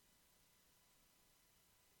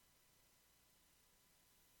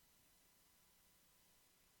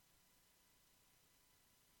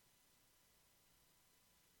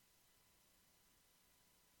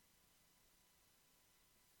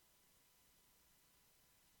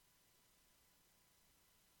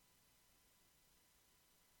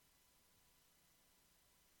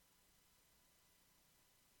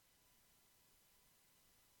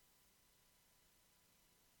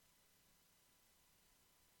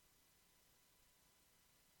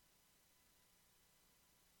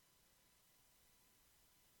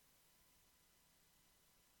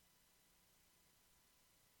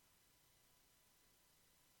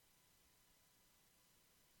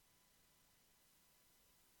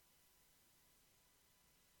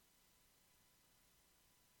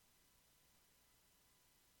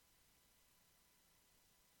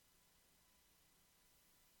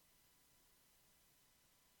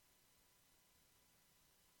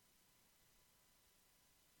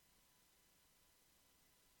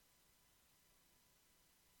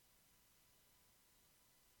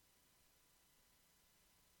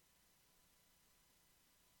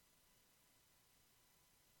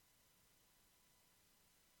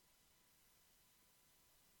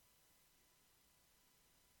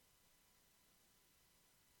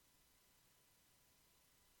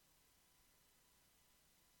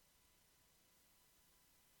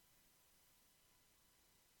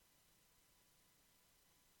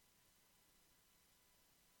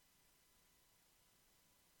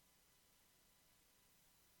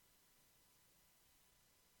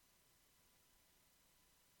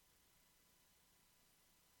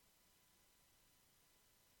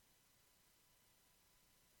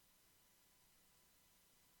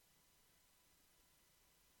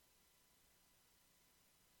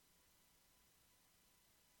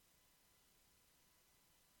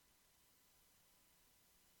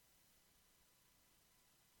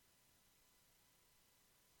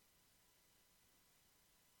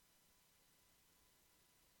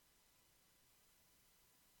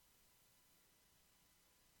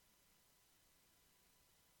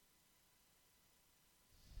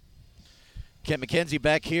 Kent McKenzie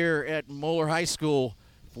back here at Moeller High School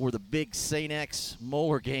for the big St. X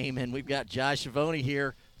Moeller game, and we've got Jai Schiavone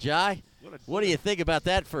here. Jai, what do you think about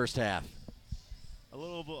that first half? A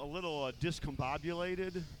little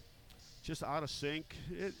discombobulated, just out of sync.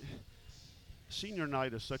 Senior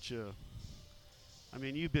night is such a. I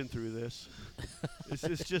mean, you've been through this.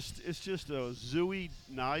 it's just a zooey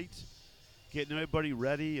night, getting everybody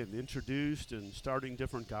ready and introduced and starting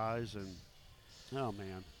different guys, and oh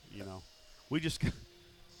man, we just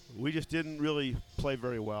didn't really play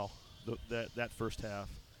very well that first half.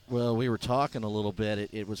 Well, we were talking a little bit.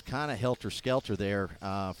 It was kind of helter-skelter there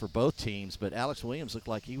for both teams, but Alex Williams looked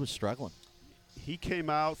like he was struggling. He came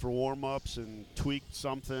out for warm-ups and tweaked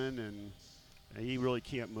something, and he really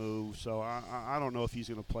can't move. So I don't know if he's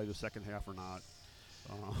going to play the second half or not.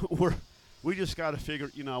 We just got to figure.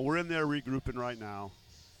 We're in there regrouping right now,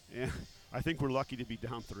 and I think we're lucky to be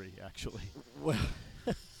down 3, actually. Well,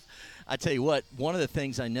 I tell you what, one of the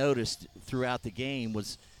things I noticed throughout the game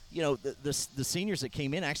was, the seniors that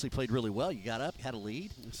came in actually played really well. You got up, had a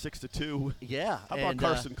lead. 6-2. Yeah. How about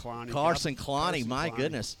Carson Clowney? Carson Clowney, my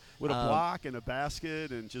goodness. With a block and a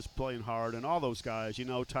basket and just playing hard. And all those guys,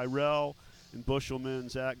 Tyrell and Bushelman,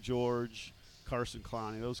 Zach George, Carson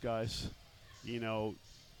Clowney, those guys,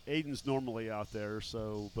 Aiden's normally out there.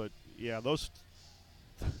 So, but, yeah, those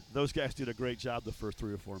guys did a great job the first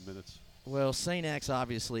 3 or 4 minutes. Well, St. X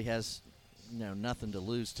obviously has nothing to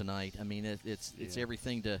lose tonight. I mean, it's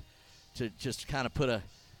everything to just kind of put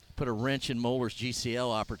a wrench in Moeller's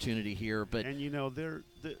GCL opportunity here. But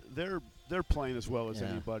they're playing as well as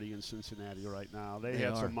anybody in Cincinnati right now. They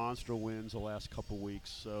had some monster wins the last couple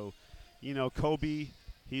weeks. So, Kobe,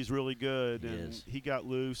 he's really good, and he got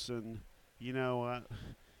loose, and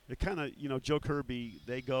it kind of Joe Kirby,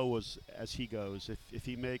 they go as he goes. If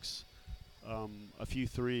he makes a few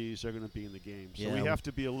threes, they're going to be in the game. So we have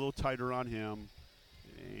to be a little tighter on him.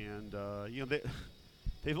 And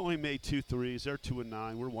they've only made 2 threes. They're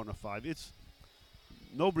 2-9. We're 1-5.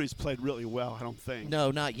 Nobody's played really well, I don't think.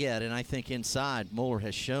 No, not yet. And I think inside, Moeller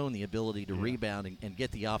has shown the ability to rebound and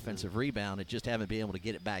get the offensive rebound, and just haven't been able to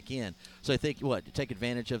get it back in. So I think take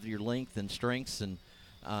advantage of your length and strengths, and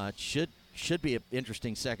should be an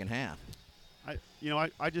interesting second half.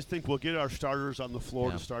 I just think we'll get our starters on the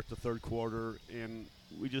floor to start the third quarter, and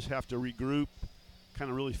we just have to regroup,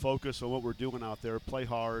 kind of really focus on what we're doing out there, play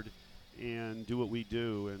hard, and do what we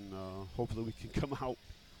do, and hopefully we can come out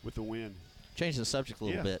with a win. Change the subject a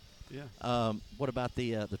little bit. Yeah. What about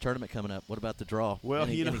the tournament coming up? What about the draw? Well,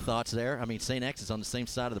 any thoughts there? I mean, St. X is on the same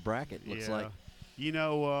side of the bracket, looks like.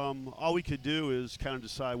 All we could do is kind of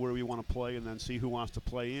decide where we want to play and then see who wants to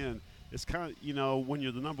play in. It's kind of, when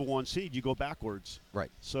you're the number 1 seed, you go backwards.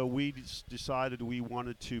 Right. So we decided we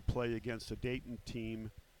wanted to play against a Dayton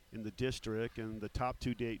team in the district, and the top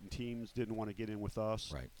 2 Dayton teams didn't want to get in with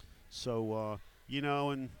us. Right. So,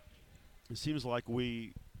 and it seems like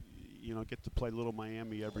we, get to play Little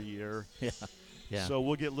Miami every year. Yeah. So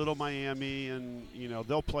we'll get Little Miami, and,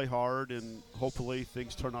 they'll play hard, and hopefully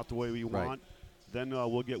things turn out the way we want. Then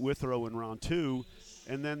we'll get Withrow in round 2,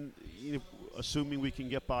 and then, assuming we can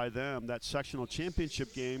get by them, that sectional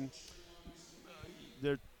championship game,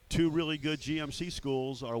 there are 2 really good GMC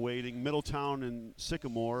schools are waiting, Middletown and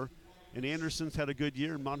Sycamore, and Anderson's had a good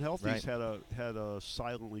year, and Mount Healthy's had a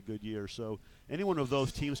silently good year. So any one of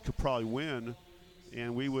those teams could probably win,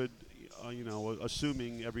 and we would,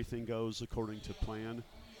 assuming everything goes according to plan,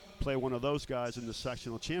 play one of those guys in the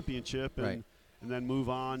sectional championship, and then move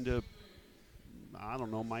on to, I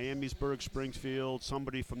don't know, Miamisburg, Springfield,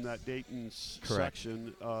 somebody from that Dayton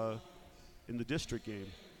section in the district game.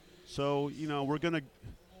 So, we're going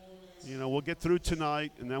to, we'll get through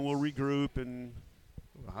tonight, and then we'll regroup, and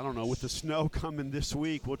I don't know, with the snow coming this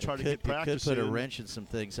week, we'll try to get practice in. It could put a wrench in some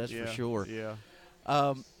things, that's for sure.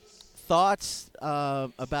 Yeah. Thoughts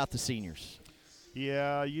about the seniors?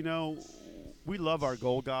 Yeah, we love our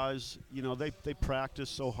goal guys. They practice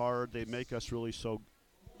so hard. They make us really so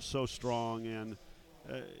strong, and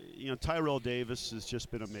Tyrell Davis has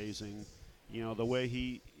just been amazing. The way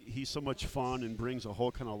he's so much fun and brings a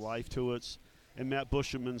whole kind of life to it. And Matt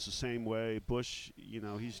Bushelman's the same way. Bush,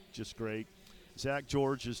 he's just great. Zach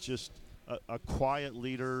George is just a quiet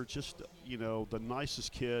leader, just the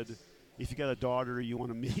nicest kid. If you got a daughter you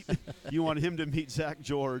want to meet, you want him to meet Zach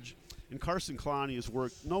George. And Carson Clowney has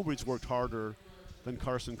worked. Nobody's worked harder than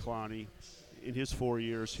Carson Clowney in his 4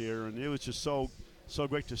 years here, and it was just so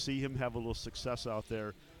great to see him have a little success out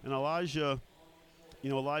there. And Elijah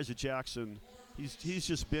Jackson, he's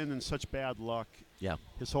just been in such bad luck. Yeah.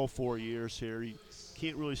 His whole 4 years here, he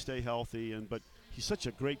can't really stay healthy, but he's such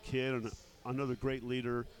a great kid and another great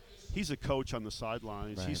leader. he's a coach on the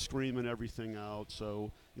sidelines. Right. He's screaming everything out.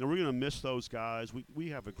 So, we're going to miss those guys. We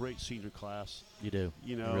have a great senior class. You do.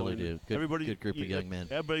 You really do. Good group of young men.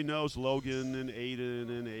 Everybody knows Logan and Aiden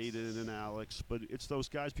and Alex, but it's those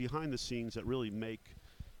guys behind the scenes that really make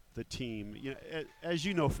the team. As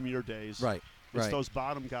you know from your days. Right. It's those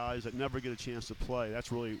bottom guys that never get a chance to play.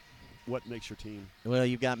 That's really what makes your team. Well,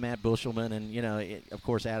 you've got Matt Bushelman and, of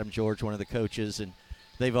course, Adam George, one of the coaches, and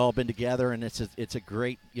they've all been together, and it's a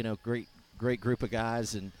great, great group of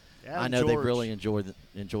guys, and Adam I know George, they've really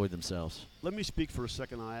enjoyed themselves. Let me speak for a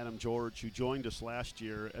second on Adam George, who joined us last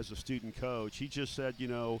year as a student coach. He just said,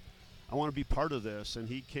 I want to be part of this, and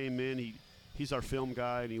he came in. He's our film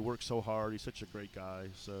guy, and he works so hard. He's such a great guy.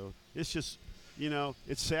 So it's just,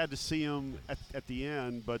 it's sad to see him at the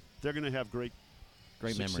end, but they're going to have great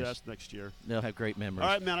success memories next year. They'll have great memories.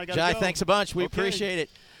 All right, man, I got to Jai, go. thanks a bunch. We Okay. appreciate it.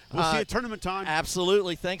 We'll see you at tournament time.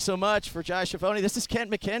 Absolutely. Thanks so much for Jai Schiavone. This is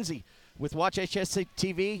Kent McKenzie with Watch HSC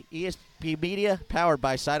TV, ESP Media, powered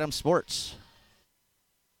by Sidearm Sports.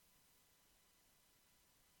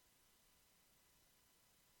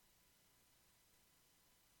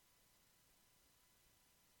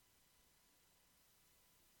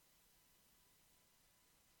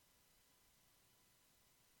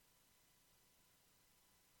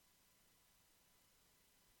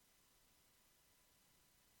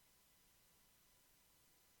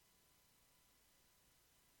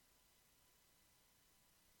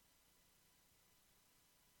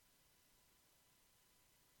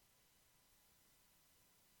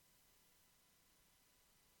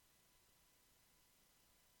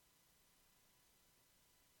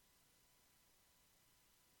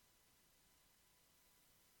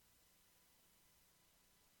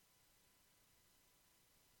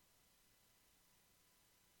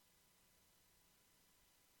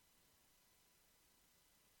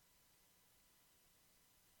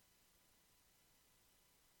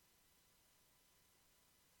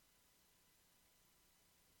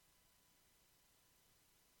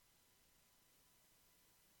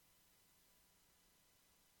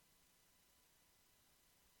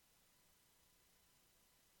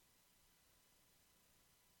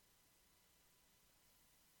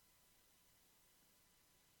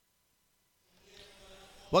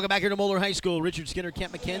 Welcome back here to Moeller High School. Richard Skinner,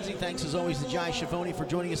 Kent McKenzie. Thanks as always to Jai Schiavone for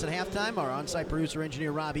joining us at halftime. Our on-site producer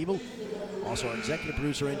engineer Rob Ebel, also our executive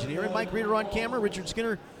producer engineer, and Mike Reeder on camera. Richard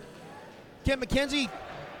Skinner, Kent McKenzie.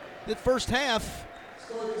 The first half,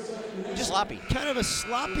 just sloppy, kind of a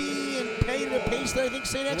sloppy and pace that I think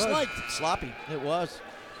St. X liked. Sloppy, it was.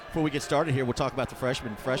 Before we get started here, we'll talk about the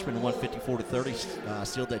freshmen. Freshmen won 54-30,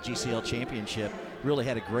 sealed that GCL championship. Really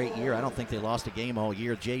had a great year. I don't think they lost a game all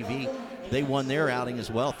year. JV, they won their outing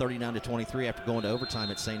as well, 39-23 after going to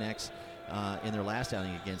overtime at St. X in their last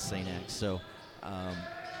outing against St. X. So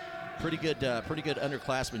pretty good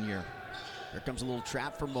underclassmen year. Here comes a little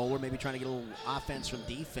trap for Moeller, maybe trying to get a little offense from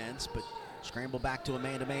defense, but scramble back to a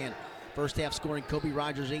man-to-man. First half scoring, Kobe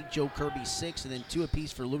Rogers 8, Joe Kirby 6, and then 2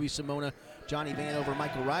 apiece for Louis Simona, Johnny Vanover,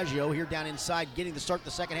 Michael Raggio. Here down inside, getting the start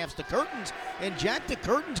the second half is DeCurtains, and Jack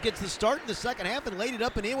DeCurtains gets the start in the second half and laid it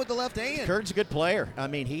up and in with the left hand. DeCurtains a good player. I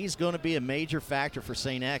mean, he's going to be a major factor for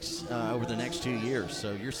St. X over the next 2 years,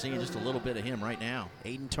 so you're seeing just a little bit of him right now.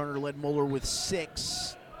 Aiden Turner led Moeller with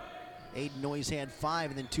 6. Aiden Noyes had 5,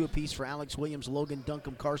 and then 2 apiece for Alex Williams, Logan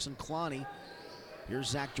Duncombe, Carson Clowney. Here's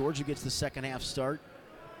Zach George who gets the second half start.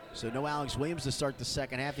 So no Alex Williams to start the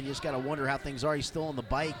second half, and you just got to wonder how things are. He's still on the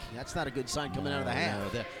bike. That's not a good sign coming out of the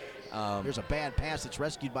half. There's a bad pass that's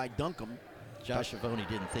rescued by Duncombe. Josh Schiavone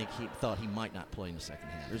thought he might not play in the second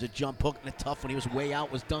half. There's a jump hook and a tough one. He was way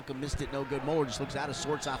out. Was Duncombe, missed it, no good. Moeller just looks out of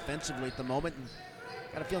sorts offensively at the moment. And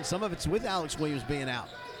got a feeling some of it's with Alex Williams being out.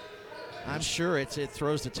 I'm sure it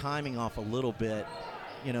throws the timing off a little bit.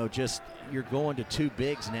 Just you're going to 2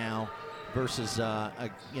 bigs now versus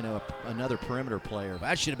another perimeter player. Well,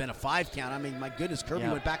 that should have been a 5 count. I mean, my goodness, Kirby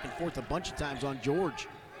went back and forth a bunch of times on George.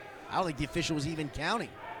 I don't think the official was even counting.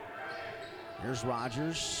 Here's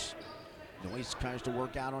Rogers. Noyes tries to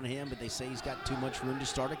work out on him, but they say he's got too much room to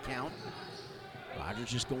start a count. Rogers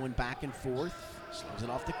just going back and forth. Slings it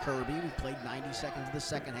off to Kirby. We played 90 seconds of the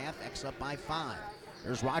second half. X up by 5.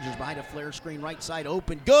 There's Rogers behind a flare screen, right side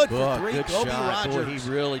open. Good for 3. Good Kobe shot. Rogers. Boy, he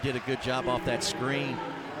really did a good job off that screen.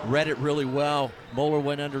 Read it really well. Moeller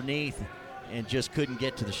went underneath and just couldn't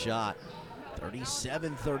get to the shot.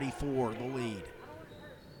 37-34, the lead.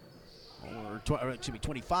 Moeller,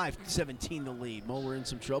 25-17, the lead. Moeller in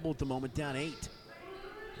some trouble at the moment, down 8.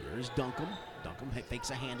 Here's Duncombe. Duncombe fakes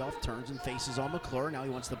a handoff, turns and faces on McClure. Now he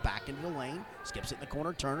wants the back into the lane. Skips it in the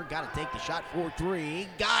corner. Turner got to take the shot. 4-3.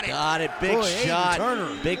 Got it. Got it. Big shot.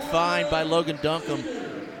 Turner. Big find by Logan Duncombe.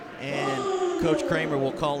 And Coach Kramer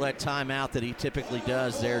will call that timeout that he typically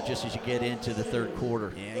does there just as you get into the third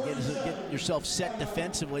quarter. Yeah, get yourself set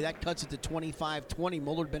defensively. That cuts it to 25-20.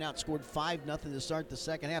 Moeller had been outscored 5-0 to start the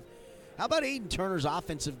second half. How about Aiden Turner's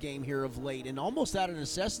offensive game here of late? And almost out of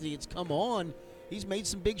necessity, it's come on. He's made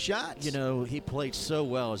some big shots. You know, he played so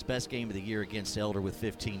well, his best game of the year against Elder with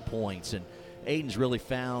 15 points. And Aiden's really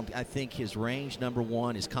found, I think, his range, number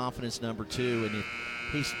one, his confidence, number two. And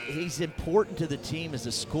he's important to the team as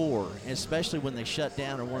a scorer, especially when they shut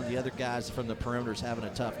down or one of the other guys from the perimeter is having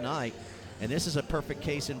a tough night. And this is a perfect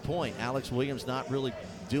case in point. Alex Williams not really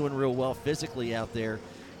doing real well physically out there.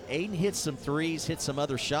 Aiden hits some threes, hits some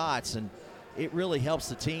other shots, and it really helps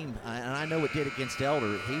the team. And I know it did against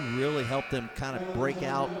Elder. He really helped them kind of break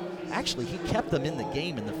out. Actually, he kept them in the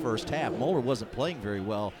game in the first half. Moeller wasn't playing very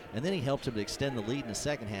well, and then he helped him to extend the lead in the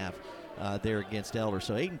second half there against Elder.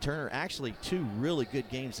 So Aiden Turner, actually 2 really good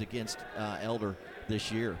games against Elder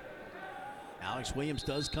this year. Alex Williams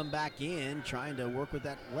does come back in, trying to work with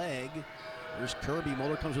that leg. There's Kirby.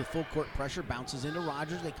 Moeller comes with full court pressure, bounces into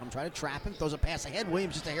Rogers. They come try to trap him, throws a pass ahead.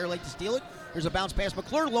 Williams just a hair late to steal it. There's a bounce pass.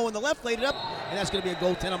 McClure low in the left, laid it up, and that's going to be a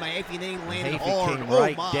goaltend on Mahaffey. And then he landed hard. Came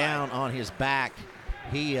right down on his back.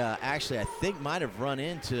 He actually, I think, might have run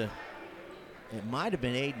into, it might have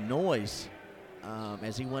been Aiden Noyes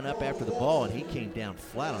as he went up after the ball, and he came down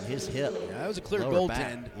flat on his hip. Yeah, that was a clear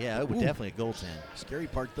goaltend. Yeah, it was definitely a goaltend. Scary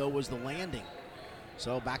part, though, was the landing.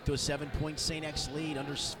 So back to a 7-point St. X lead,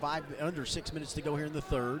 under 6 minutes to go here in the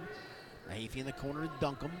third. Mahaffey in the corner to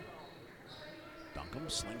Duncombe. Duncombe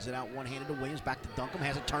slings it out one-handed to Williams, back to Duncombe,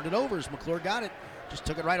 hasn't turned it over as McClure got it. Just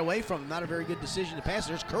took it right away from him. Not a very good decision to pass.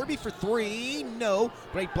 There's Kirby for 3. No.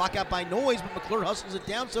 Great block out by Noyes, but McClure hustles it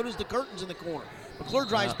down. So does the Curtains in the corner. McClure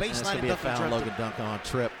drives baseline and Duncombe trips. Logan Duncombe on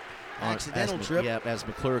trip. Accidental trip. Yeah, as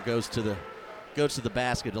McClure goes to the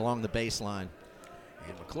basket along the baseline.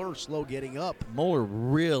 And McClure slow getting up. Moeller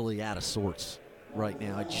really out of sorts right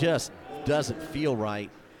now. It just doesn't feel right.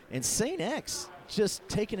 And St. X just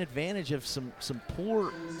taking advantage of some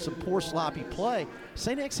poor sloppy play.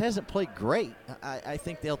 St. X hasn't played great. I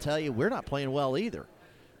think they'll tell you we're not playing well either.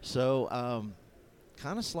 So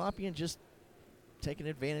kind of sloppy and just taking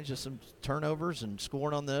advantage of some turnovers and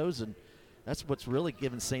scoring on those. And that's what's really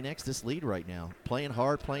giving St. X this lead right now. Playing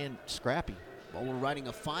hard, playing scrappy. Moeller riding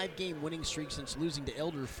a 5-game winning streak since losing to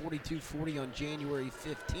Elder 42-40 on January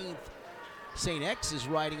 15th. St. X is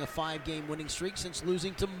riding a 5-game winning streak since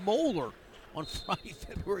losing to Moeller on Friday,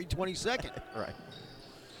 February 22nd. Right.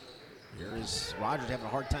 Here is Rogers having a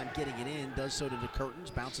hard time getting it in, does so to the Curtains,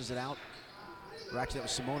 bounces it out. Or actually, that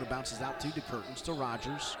was Simona, bounces out to the Curtains, to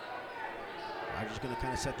Rogers. Rogers going to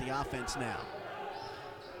kind of set the offense now.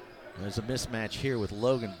 There's a mismatch here with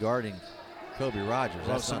Logan guarding Kobe Rogers.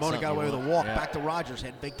 Well, Simona got away with a walk back to Rogers.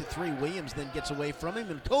 Head fake to 3. Williams then gets away from him,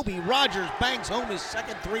 and Kobe Rogers bangs home his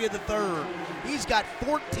second 3 of the third. He's got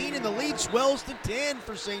 14, and the lead swells to 10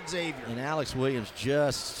 for St. Xavier. And Alex Williams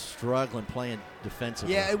just struggling playing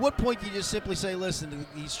defensively. Yeah, at what point do you just simply say, listen,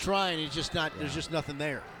 he's trying, he's just not. There's just nothing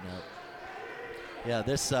there. No. Yeah,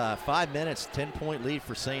 this 5 minutes, 10-point lead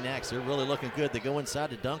for St. X. They're really looking good. They go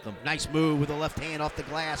inside to Duncombe. Nice move with the left hand off the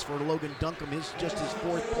glass for Logan Duncombe. Just his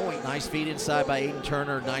 4th point. Nice feed inside by Aiden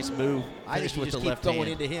Turner. Nice move. I think you with just the keep throwing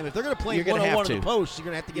into him. If they're going to play one-on-one in the post, you're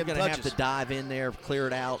going to have to give him touches. You're going to have to dive in there, clear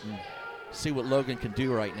it out, and see what Logan can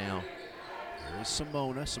do right now. Here's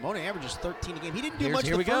Simona. Simona averages 13 a game. He didn't do much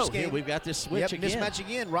the first game. Here we've got this switch again. Mismatch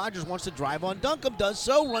again. Rogers wants to drive on Duncombe. Does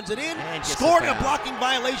so. Runs it in. Scoring a blocking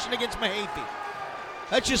violation against Mahaffey.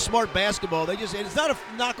 That's just smart basketball. It's not a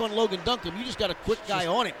knock on Logan Duncombe. You just got a quick guy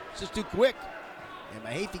on him. It's just too quick. And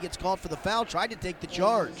Mahaffey gets called for the foul, tried to take the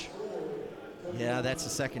charge. Yeah, that's the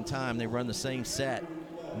second time they run the same set,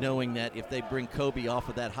 knowing that if they bring Kobe off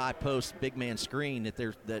of that high post big man screen,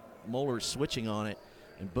 that Moeller's switching on it,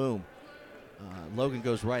 and boom. Logan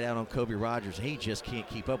goes right out on Kobe Rogers. He just can't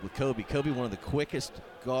keep up with Kobe. Kobe, one of the quickest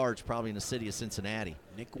guards probably in the city of Cincinnati.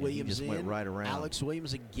 Nick Williams just went right around. Alex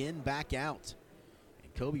Williams again back out.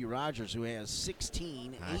 Kobe Rogers, who has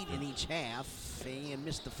 16, 8 in each half, and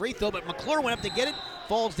missed the free throw, but McClure went up to get it,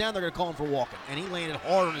 falls down. They're going to call him for walking, and he landed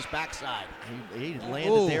hard on his backside. He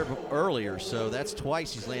landed there earlier, so that's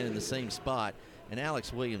twice he's landed in the same spot. And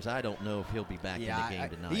Alex Williams, I don't know if he'll be back in the game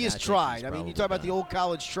tonight. He has tried. I mean, you talk about the old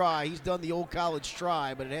college try. He's done the old college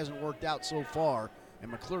try, but it hasn't worked out so far.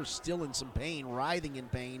 And McClure's still in some pain, writhing in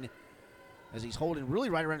pain, as he's holding really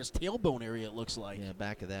right around his tailbone area, it looks like. Yeah,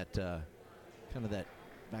 back of that,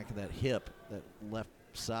 back of that hip, that left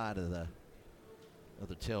side of the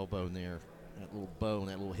tailbone there, that little bone,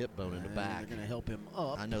 that little hip bone in the back. They're going to help him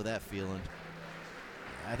up. I know that feeling.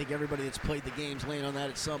 I think everybody that's played the games land on that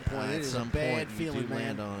at some point. It At is some a bad point, feeling, you do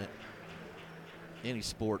man. land on it. Any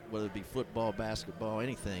sport, whether it be football, basketball,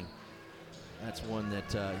 anything, that's one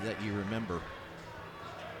that you remember.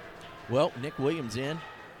 Well, Nick Williams in.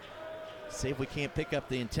 See if we can't pick up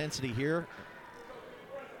the intensity here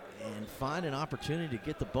and find an opportunity to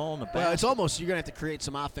get the ball in the basket. Well, it's almost you're going to have to create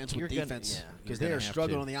some offense with You're defense gonna- because you're they are gonna have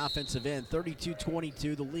struggling to. on the offensive end.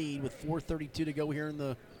 32-22 the lead with 4:32 to go here in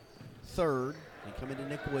the third. They come into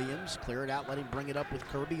Nick Williams, clear it out, let him bring it up with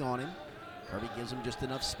Kirby on him. Kirby gives him just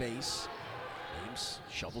enough space. Williams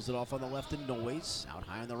shovels it off on the left to Noyes. Out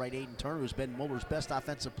high on the right, Aiden Turner, who's been Moeller's best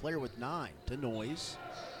offensive player with 9 to Noyes.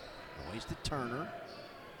 Noyes to Turner.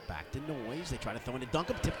 Back to Noyes. They try to throw into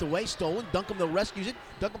Duncombe. Tipped away. Stolen. Duncombe, though, rescues it.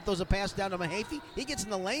 Duncombe throws a pass down to Mahaffey. He gets in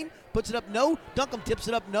the lane. Puts it up. No. Duncombe tips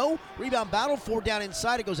it up. No. Rebound battle. 4 down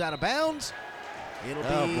inside. It goes out of bounds. It'll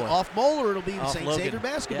be off Moeller. It'll be Off St. Logan. Xavier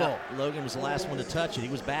basketball. Yeah, Logan was the last one to touch it. He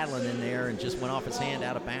was battling in there and just went off his hand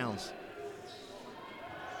out of bounds.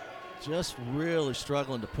 Just really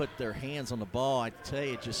struggling to put their hands on the ball. I tell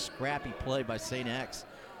you, just scrappy play by St. X,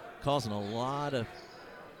 causing a lot of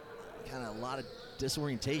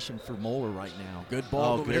disorientation for Moeller right now. Good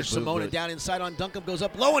ball. Good There's move, Simona good. down inside on Duncombe. Goes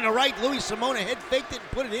up low and to right. Louis Simona head faked it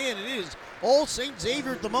and put it in. It is all St.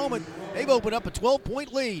 Xavier at the moment. They've opened up a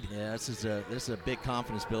 12-point lead. Yeah, this is a big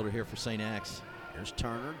confidence builder here for St. X. Here's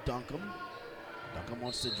Turner. Duncombe. Duncombe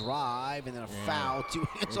wants to drive, and then a foul. 2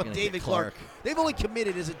 hands They're on gonna David get Clark. Clark. They've only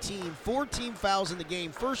committed as a team 4 team fouls in the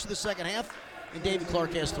game, first of the second half, and David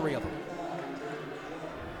Clark has 3 of them.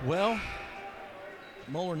 Well,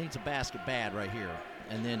 Moeller needs a basket bad right here,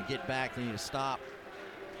 and then get back. They need to stop.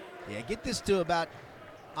 Yeah, get this to about,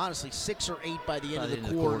 honestly, 6 or 8 by the end of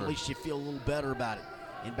the quarter. At least you feel a little better about it.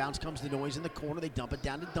 Inbounds comes the Noise in the corner. They dump it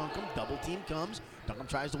down to Duncombe. Double team comes. Duncombe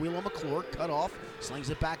tries to wheel on McClure. Cut off. Slings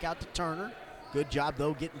it back out to Turner. Good job,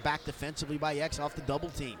 though, getting back defensively by X off the double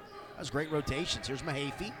team. That was great rotations. Here's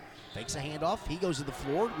Mahaffey. Fakes a handoff. He goes to the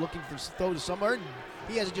floor looking for throw to somewhere. And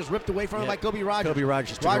he has it just ripped away from him by Kobe Rogers. Kobe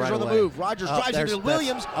Rogers took it Rogers right on the away. move. Rogers drives into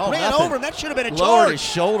Williams. Ran nothing. over him. That should have been a Lowered charge. his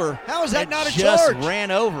shoulder. How is that and not a just charge?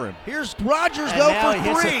 Ran over him. Here's Rogers, And though, now for he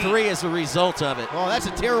hits 3. a 3 as a result of it. Oh, that's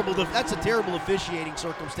a terrible officiating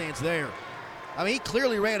circumstance there. I mean, he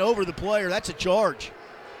clearly ran over the player. That's a charge.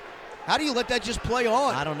 How do you let that just play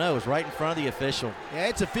on? I don't know. It was right in front of the official. Yeah,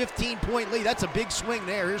 it's a 15-point lead. That's a big swing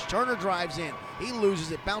there. Here's Turner drives in. He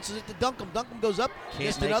loses it, bounces it to Duncombe. Duncombe goes up,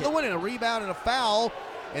 missed another one, and a rebound and a foul.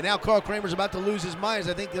 And now Carl Kramer's about to lose his mind.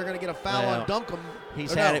 I think they're going to get a foul on Duncombe.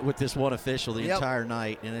 He's had it with this one official the entire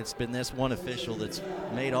night, and it's been this one official that's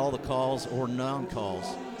made all the calls or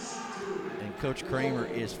non-calls. And Coach Kramer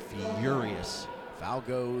is furious. Foul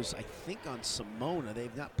goes, I think, on Simona.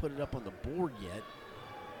 They've not put it up on the board yet.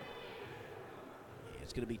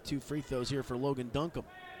 It's going to be 2 free throws here for Logan Duncombe.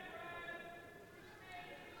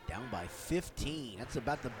 Down by 15. That's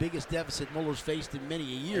about the biggest deficit Moeller's faced in many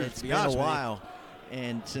a year. It's been a while,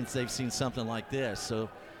 and since they've seen something like this, so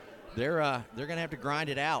they're going to have to grind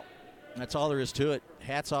it out. That's all there is to it.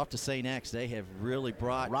 Hats off to St. X. They have really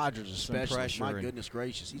brought Rogers especially. some pressure. My goodness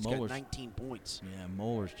gracious, he's got 19 points. Yeah,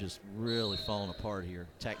 Moeller's just really falling apart here.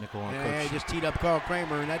 Technical on Yeah, Coach. he just teed up Carl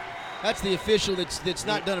Kramer, and that's the official that's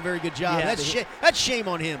not done a very good job. Yeah, that's shame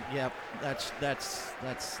on him. Yep, that's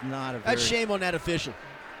not a very. That's shame on that official.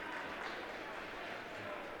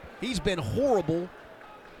 He's been horrible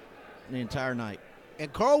the entire night.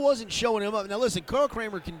 And Carl wasn't showing him up. Now, listen, Carl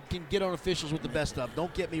Kramer can get on officials with the best of.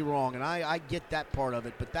 Don't get me wrong, and I get that part of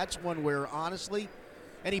it. But that's one where, honestly,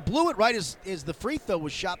 and he blew it right as the free throw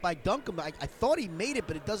was shot by Duncombe. I thought he made it,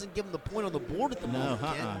 but it doesn't give him the point on the board at the moment.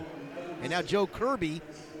 And now Joe Kirby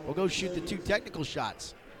will go shoot the 2 technical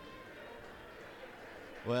shots.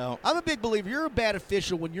 Well, I'm a big believer. You're a bad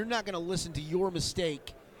official when you're not going to listen to your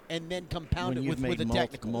mistake and then compound it with a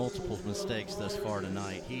technical. Multiple mistakes thus far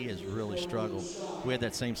tonight. He has really struggled. We had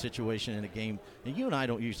that same situation in a game, and you and I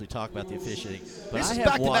don't usually talk about the officiating. But This I is have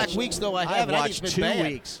back-to-back watched, weeks, though. I have think watched it's been 2 bad.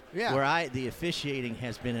 weeks Yeah. where the officiating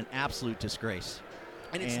has been an absolute disgrace.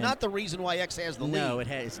 And it's not the reason why X has the lead. No, it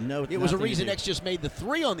has no. It was a reason X just made the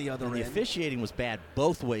 3 on the other end. The officiating was bad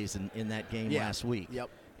both ways in that game last week. Yep.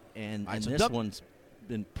 And Right, so this one's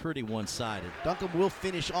been pretty one-sided. Duncombe will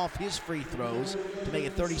finish off his free throws to make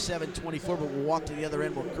it 37-24, but we'll walk to the other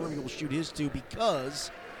end where Kirby will shoot his 2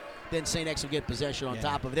 because then St. X will get possession on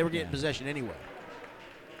top of it. They were getting possession anyway.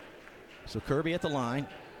 So Kirby at the line,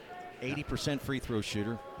 80% free throw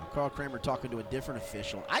shooter. Carl Kramer talking to a different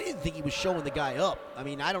official. I didn't think he was showing the guy up. I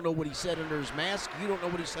mean, I don't know what he said under his mask. You don't know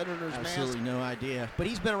what he said under his mask. Absolutely no idea. But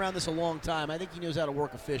he's been around this a long time. I think he knows how to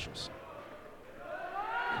work officials.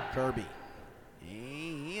 Kirby.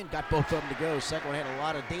 in, got both of them to go. Second one had a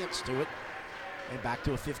lot of dance to it. And back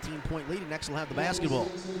to a 15-point lead, and next will have the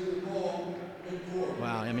basketball.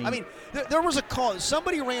 Wow, I mean, there was a call.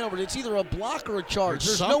 Somebody ran over it. It's either a block or a charge.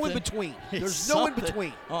 There's no in between. There's no in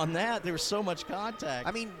between. On that, there was so much contact.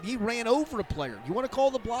 I mean, he ran over a player. You want to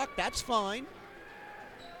call the block? That's fine.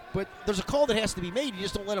 But there's a call that has to be made. You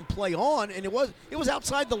just don't let him play on, and it was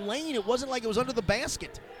outside the lane. It wasn't like it was under the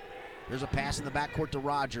basket. There's a pass in the backcourt to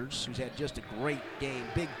Rogers, who's had just a great game.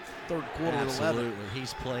 Big third quarter at 11. Absolutely.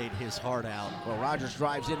 He's played his heart out. Well, Rogers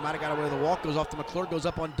drives in, might have got away with a walk, goes off to McClure, goes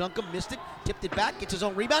up on Duncombe, missed it, tipped it back, gets his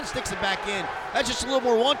own rebound, sticks it back in. That's just a little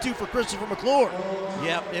more 1-2 for Christopher McClure.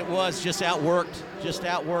 Yep, it was just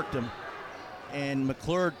outworked him. And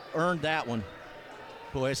McClure earned that one.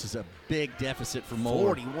 Boy, this is a big deficit for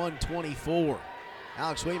Moeller. 41-24.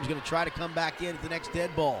 Alex Williams going to try to come back in at the next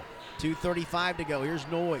dead ball. 2:35 to go. Here's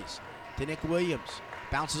Noyes to Nick Williams.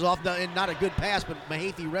 Bounces off, not a good pass, but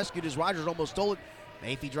Mahaffey rescued as Rogers almost stole it.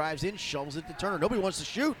 Mahaffey drives in, shovels it to Turner. Nobody wants to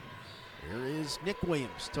shoot. Here is Nick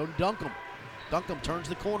Williams to Duncombe. Duncombe turns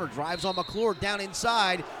the corner, drives on McClure down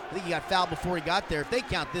inside. I think he got fouled before he got there. If they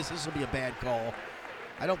count this will be a bad call.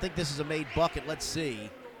 I don't think this is a made bucket. Let's see.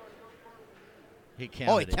 He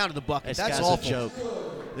counted the bucket. That's awful. A joke.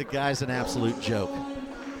 The guy's an absolute joke.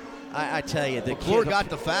 I tell you, the McClure kid got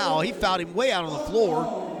the foul. He fouled him way out on the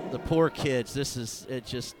floor. The poor kids.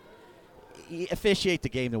 Officiate the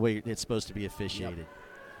game the way it's supposed to be officiated. Yep.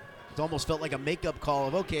 It almost felt like a makeup call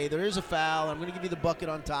of, okay, there is a foul. I'm going to give you the bucket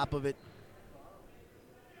on top of it.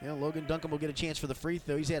 Logan Duncombe will get a chance for the free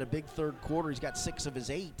throw. He's had a big third quarter. He's got 6 of his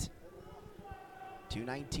 8.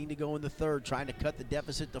 2:19 to go in the third, trying to cut the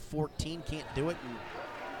deficit to 14. Can't do it. And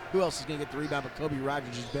who else is going to get the rebound? But Kobe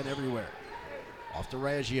Rogers has been everywhere. Off to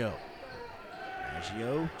Raggio.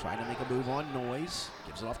 Raggio trying to make a move on Noyes.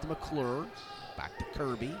 Gives it off to McClure. Back to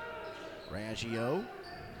Kirby. Raggio.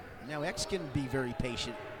 Now X can be very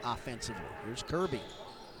patient offensively. Here's Kirby.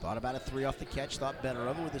 Thought about a 3 off the catch. Thought better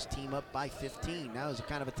of it with his team up by 15. Now is a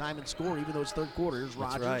kind of a time and score, even though it's third quarter. Here's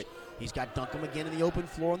Rogers. That's right. He's got Duncombe again in the open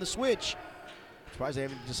floor on the switch. Surprised they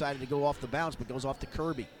haven't decided to go off the bounce, but goes off to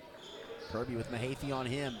Kirby. Kirby with Mahaffey on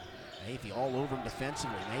him. Mahaffey all over him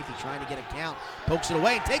defensively. Mahaffey trying to get a count. Pokes it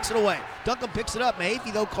away and takes it away. Duncombe picks it up.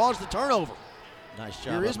 Mahaffey, though, caused the turnover. Nice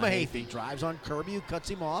job. Here is Mahaffey. Drives on Kirby, who cuts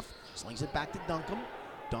him off. Slings it back to Duncombe.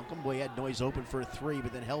 Duncombe, boy, had Noyes open for a 3,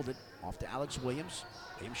 but then held it off to Alex Williams.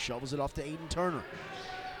 Williams shovels it off to Aiden Turner.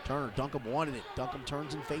 Duncombe wanted it. Duncombe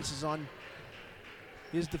turns and faces on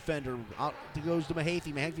his defender. Out goes to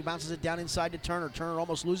Mahaffey. Mahaffey bounces it down inside to Turner. Turner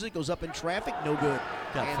almost loses it. Goes up in traffic. No good.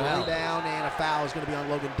 Got and fouled. a rebound and a foul is going to be on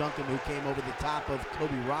Logan Duncombe, who came over the top of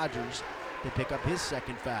Kobe Rogers to pick up his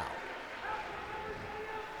second foul.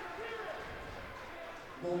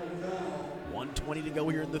 1:20 to go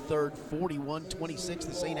here in the third. 41-26,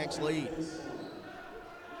 the St. X lead.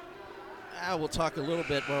 We'll talk a little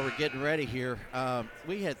bit while we're getting ready here.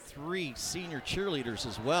 We had 3 senior cheerleaders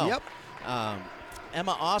as well. Yep.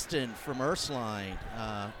 Emma Austin from Ursuline,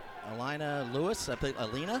 Alina Lewis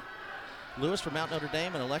from Mount Notre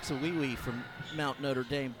Dame, and Alexa Wee from Mount Notre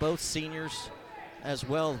Dame, both seniors as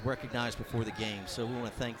well, recognized before the game. So we want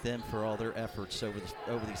to thank them for all their efforts over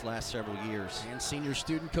these last several years. And senior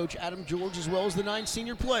student coach Adam George, as well as the 9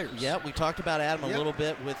 senior players. Yeah, we talked about Adam a little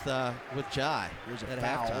bit with Jai. Here's a at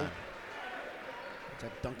foul. halftime. Is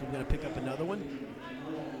that Duncombe going to pick up another one?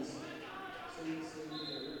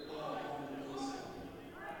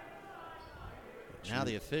 Now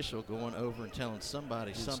the official going over and telling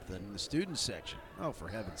somebody something. In the student section. Oh, for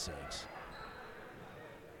heaven's sakes.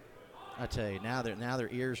 I tell you, now their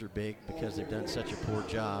ears are big because they've done such a poor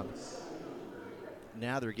job.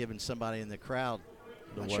 Now they're giving somebody in the crowd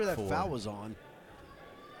the I'm what sure that for. foul was on.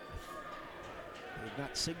 They've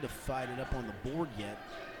not signified it up on the board yet.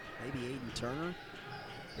 Maybe Aiden Turner.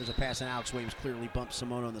 There's a pass, and Alex Williams clearly bumps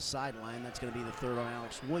Simone on the sideline. That's going to be the third on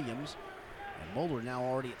Alex Williams. And Moeller now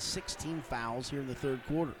already at 16 fouls here in the third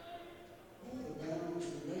quarter.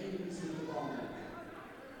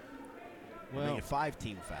 Well, making 5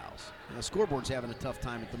 team fouls. And the scoreboard's having a tough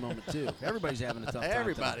time at the moment, too. Everybody's having a tough time.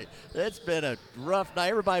 Everybody. It's been a rough night.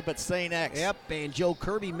 Everybody but St. X. Yep, and Joe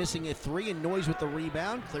Kirby missing a 3, and Noyes with the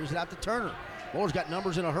rebound. Clears it out to Turner. Moeller's got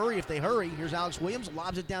numbers in a hurry if they hurry. Here's Alex Williams,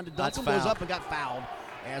 lobs it down to Duncombe, goes up and got fouled.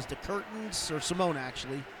 As DeCurtains, or Simone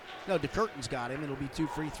actually. No, DeCurtains got him. It'll be 2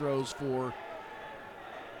 free throws for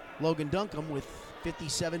Logan Duncombe with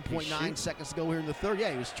 57.9 seconds to go here in the third.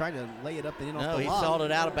 Yeah, he was trying to lay it up and in off the No, he lob. felt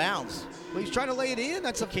it out of bounds. Well, he's trying to lay it in.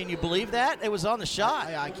 Can you believe that? It was on the shot.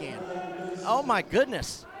 I can. Oh, my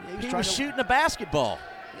goodness. Yeah, he was shooting a basketball.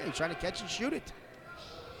 Yeah, he's trying to catch and shoot it.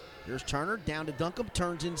 Here's Turner, down to Duncombe,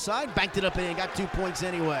 turns inside, banked it up in, got 2 points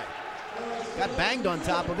anyway. Got banged on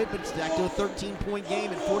top of it, but it's back to a 13-point game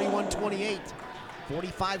at 41-28.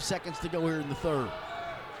 45 seconds to go here in the third.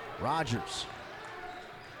 Rogers.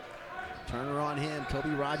 Turner on him. Kobe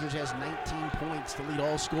Rogers has 19 points to lead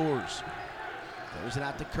all scorers. Throws it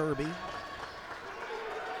out to Kirby.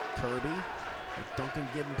 Duncan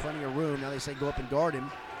give him plenty of room. Now they say go up and guard him.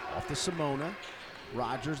 Off to Simona.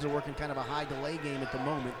 Rogers, they're working kind of a high delay game at the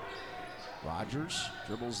moment. Rogers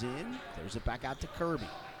dribbles in. Throws it back out to Kirby.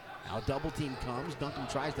 Now double team comes. Duncan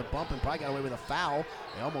tries to bump and probably got away with a foul.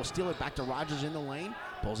 They almost steal it back to Rogers in the lane.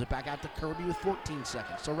 Pulls it back out to Kirby with 14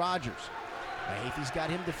 seconds. So Rogers. Mahafy's got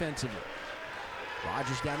him defensively.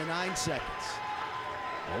 Rogers down to 9 seconds.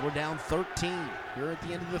 Moeller down 13 here at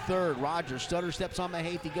the end of the third. Rogers stutter steps on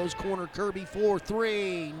Mahaffey, goes corner. Kirby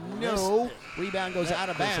 4-3. No. Rebound goes out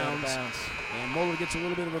of bounds. And Moeller gets a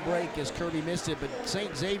little bit of a break as Kirby missed it, but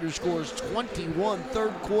St. Xavier scores 21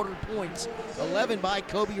 third quarter points, 11 by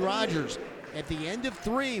Kobe Rogers. At the end of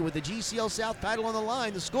 3 with the GCL South title on the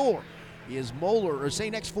line, the score is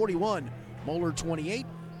St. X 41, Moeller 28.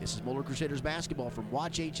 This is Moeller Crusaders basketball from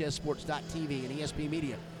WatchHSports.tv and ESP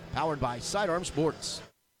Media, powered by Sidearm Sports.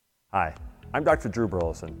 Hi, I'm Dr. Drew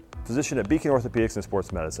Burleson, physician at Beacon Orthopedics and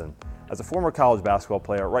Sports Medicine. As a former college basketball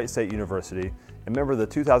player at Wright State University and member of the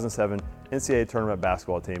 2007 NCAA tournament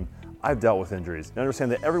basketball team, I've dealt with injuries and understand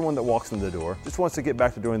that everyone that walks in the door just wants to get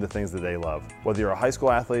back to doing the things that they love. Whether you're a high school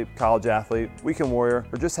athlete, college athlete, weekend warrior,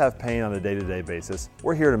 or just have pain on a day-to-day basis,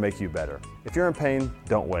 we're here to make you better. If you're in pain,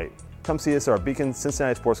 don't wait. Come see us at our Beacon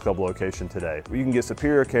Cincinnati Sports Club location today, where you can get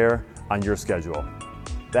superior care on your schedule.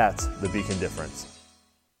 That's the Beacon difference.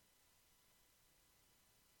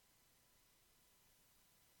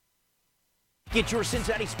 Get your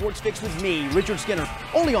Cincinnati sports fix with me, Richard Skinner,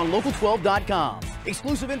 only on Local12.com.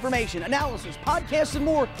 Exclusive information, analysis, podcasts, and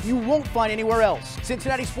more you won't find anywhere else.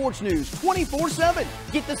 Cincinnati sports news 24/7.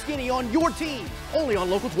 Get the skinny on your team, only on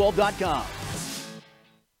Local12.com.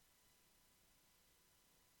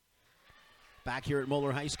 Back here at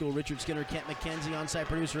Moeller High School, Richard Skinner, Kent McKenzie, on-site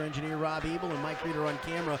producer, engineer Rob Ebel, and Mike Reeder on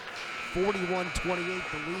camera. 41-28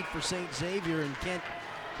 the lead for St. Xavier, and Kent,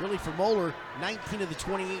 really for Moeller, 19 of the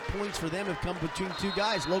 28 points for them have come between two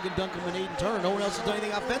guys, Logan Duncombe and Aiden Turner. No one else has done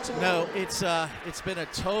anything offensively. No, it's been a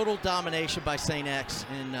total domination by St. X,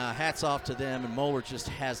 and hats off to them, and Moeller just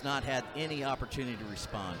has not had any opportunity to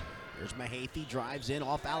respond. There's Mahaffey, drives in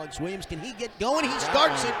off Alex Williams. Can he get going? He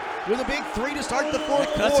starts it with a big 3 to start the fourth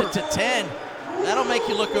quarter. Cuts it to 10. That'll make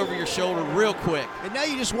you look over your shoulder real quick. And now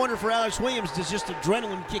you just wonder for Alex Williams, does just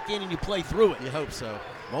adrenaline kick in and you play through it? You hope so.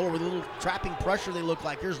 Moeller with a little trapping pressure they look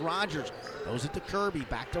like. Here's Rogers. Throws it to Kirby.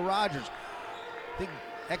 Back to Rogers. I think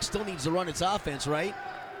X still needs to run its offense, right?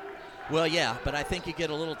 Well, yeah, but I think you get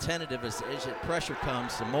a little tentative as pressure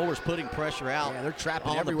comes. So Moeller's putting pressure out. Yeah, they're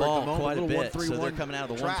trapping on everywhere the ball at the moment. quite a bit. 1-3-1 so they're coming out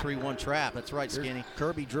of the trap. 1-3-1 trap. That's right, Skinny.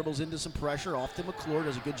 Kirby dribbles into some pressure. Off to McClure.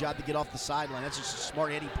 Does a good job to get off the sideline. That's just a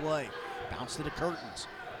smart, heady play. Bounce to the Curtains.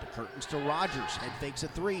 The Curtains to Rogers. Head fakes a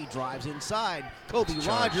 3. Drives inside. Kobe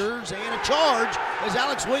Rogers and a charge as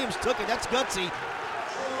Alex Williams took it. That's gutsy.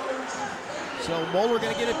 So Moeller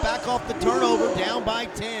going to get it back off the turnover. Down by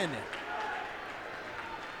 10.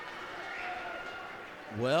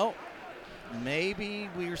 Well, maybe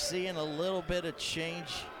we're seeing a little bit of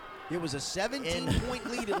change. It was a 17-point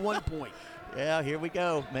lead at one point. Yeah, here we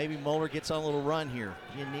go. Maybe Moeller gets on a little run here.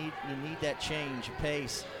 You need that change of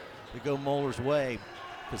pace to go Moeller's way,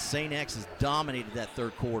 because St. X has dominated that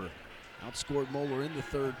third quarter. Outscored Moeller in the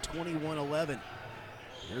third, 21-11.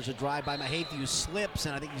 There's a drive by Mahaffey who slips,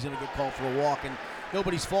 and I think he's going to get called for a walk. And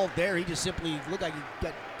nobody's fault there. He just simply looked like he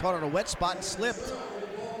got caught on a wet spot and slipped.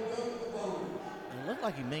 It looked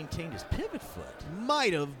like he maintained his pivot foot.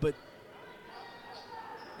 Might have, but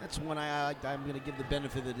that's one I'm going to give the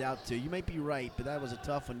benefit of the doubt to. You might be right, but that was a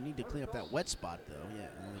tough one. You need to clean up that wet spot, though. Yeah,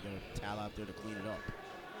 and they got a towel out there to clean it up.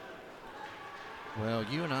 Well,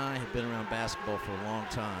 you and I have been around basketball for a long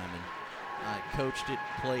time, and I coached it,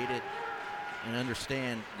 played it, and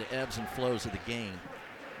understand the ebbs and flows of the game.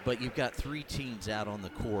 But you've got 3 teams out on the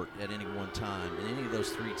court at any one time, and any of those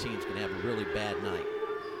 3 teams can have a really bad night.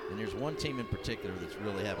 And there's one team in particular that's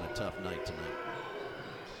really having a tough night tonight.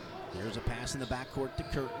 There's a pass in the backcourt to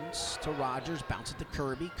Curtains, to Rogers, bounce it to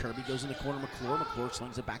Kirby. Kirby goes in the corner, McClure. McClure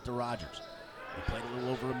slings it back to Rogers. They played a little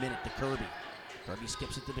over a minute to Kirby. Kirby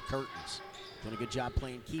skips it to the Curtains. Doing a good job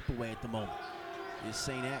playing keep away at the moment. Is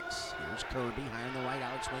St. X. Here's Kirby, high on the right.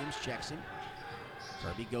 Alex Williams checks him.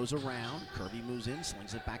 Kirby goes around. Kirby moves in,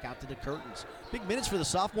 slings it back out to the Curtains. Big minutes for the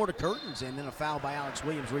sophomore to Curtains, and then a foul by Alex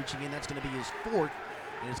Williams reaching in. That's going to be his 4th.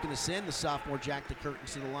 And it's going to send the sophomore Jack the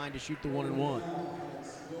Curtains to the line to shoot the 1-and-1.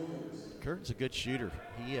 Curtin's a good shooter.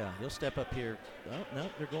 He'll step up here. Oh, no,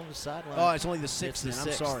 they're going to the sideline. Oh, it's only the sixth. It's the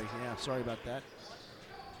I'm sixth. sorry. Yeah, sorry about that.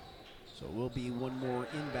 So it will be one more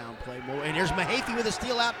inbound play. And here's Mahaffey with a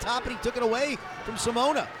steal out top, and he took it away from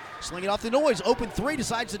Simona. Sling it off to Noyes. Open three,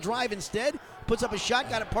 decides to drive instead. Puts up a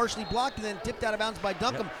shot, got it partially blocked, and then tipped out of bounds by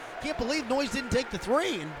Duncombe. Yep. Can't believe Noyes didn't take the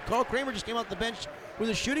three. And Carl Kramer just came out the bench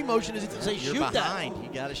with a shooting motion as if to say, You're shoot behind. that.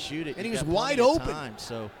 You got to shoot it. And You he was got wide plenty of open. time.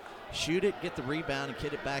 So shoot it, get the rebound, and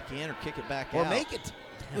get it back in or kick it back Or out. make it.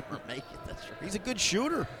 Or make it, that's right. He's a good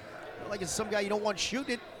shooter. Not like it's some guy you don't want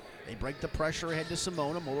shooting it. They break the pressure ahead to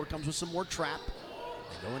Simona. Moeller comes with some more trap.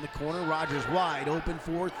 They go in the corner. Rogers wide open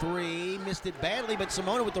for three. Missed it badly, but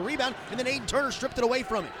Simona with the rebound, and then Aiden Turner stripped it away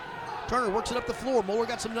from him. Turner works it up the floor. Moeller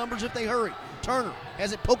got some numbers if they hurry. Turner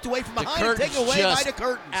has it poked away from behind and taken away by the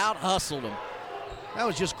Curtains. Out-hustled him. That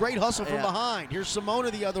was just great hustle from behind. Here's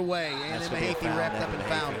Simona the other way, and then Mahaffey wrapped up and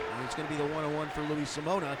found it. And it's going to be the 1-on-1 for Louis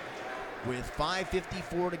Simona with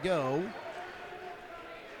 5:54 to go.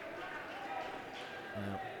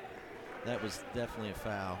 That was definitely a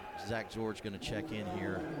foul. Zach George going to check in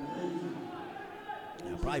here.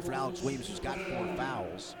 Now, probably for Alex Williams, who's got 4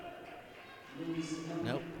 fouls.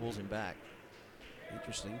 Nope, pulls him back.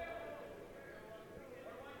 Interesting.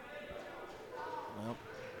 Well,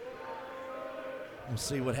 we'll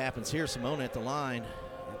see what happens here. Simona at the line.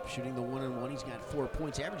 Yep, shooting the 1-on-1. He's got 4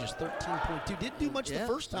 points. Averages 13.2. Didn't do much the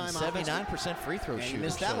first time. 79% free throw shooter. He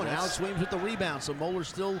missed that one. Alex Williams with the rebound. So Moeller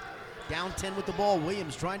still down 10 with the ball.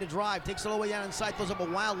 Williams trying to drive. Takes it all the way down inside. Throws up a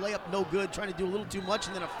wild layup. No good. Trying to do a little too much.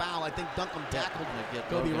 And then a foul. I think Duncombe tackled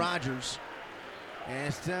Kobe Rogers. And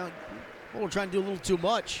it's down. Moeller trying to do a little too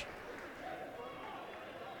much.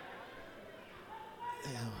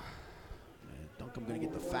 Duncombe going to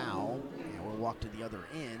get the foul. And we'll walk to the other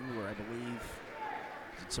end where I believe,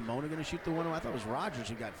 is it Simona going to shoot the 1-on-1? I thought it was Rogers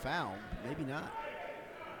who got fouled. Maybe not.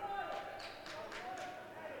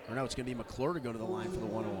 Or no, it's going to be McClure to go to the line for the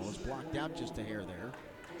 1-on-1. It was blocked out just a hair there.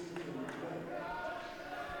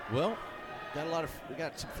 Well, we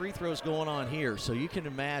got some free throws going on here, so you can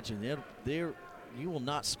imagine you will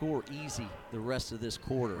not score easy the rest of this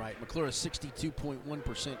quarter. Right, McClure is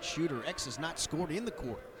 62.1% shooter. X has not scored in the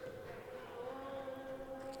quarter.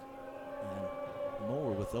 And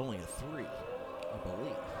Moeller with only a 3, I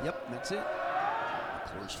believe. Yep, that's it.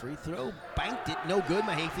 McClure's free throw, banked it, no good.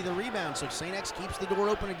 Mahaffey the rebound, so St. X keeps the door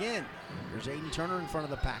open again. There's Aiden Turner in front of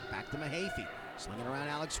the pack, back to Mahaffey. Slinging around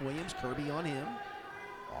Alex Williams, Kirby on him.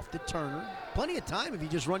 Off to Turner. Plenty of time if you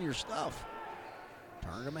just run your stuff.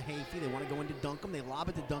 Turner to Mahaffey, they want to go into Duncombe. They lob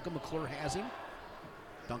it to Duncombe, McClure has him.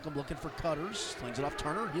 Duncombe looking for cutters, slings it off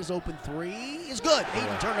Turner. His open 3 is good.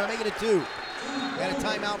 Aiden Turner make it a 2. Got a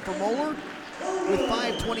timeout for Moeller. With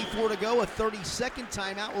 5:24 to go, a 30-second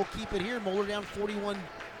timeout. We'll keep it here. Moeller down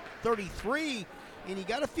 41-33. And you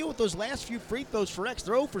got to feel with those last few free throws for X.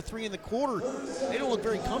 They're 0 for 3 in the quarter. They don't look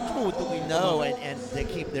very comfortable with the lead. No, and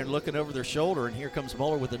they're looking over their shoulder, and here comes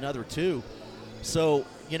Moeller with another 2. So,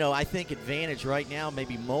 I think advantage right now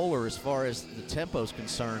maybe Moeller as far as the tempo is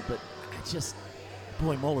concerned, but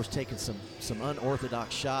Moeller's taken some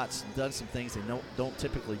unorthodox shots and done some things they don't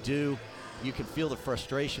typically do. You can feel the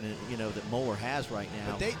frustration, that Moeller has right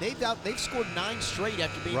now. But they've scored 9 straight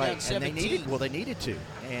after being down 17. And they needed to,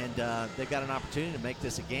 and they've got an opportunity to make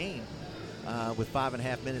this a game with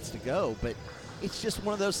 5.5 minutes to go. But it's just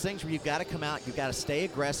one of those things where you've got to come out, you've got to stay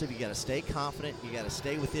aggressive, you got to stay confident, you got to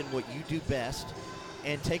stay within what you do best,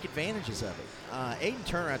 and take advantages of it. Aiden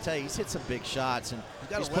Turner, I tell you, he's hit some big shots, and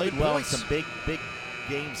he's played well in some big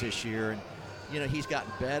games this year. And he's gotten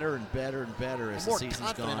better and better and better as the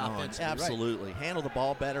season's gone on. Absolutely. Right. Handle the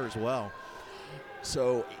ball better as well.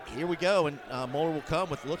 So here we go, and Moeller will come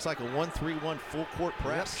with looks like a 1-3-1 full court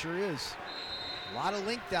press. Yep, sure is. A lot of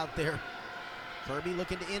length out there. Kirby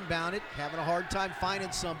looking to inbound it, having a hard time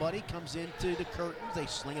finding somebody. Comes into the Curtains. They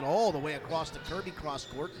sling it all the way across the Kirby cross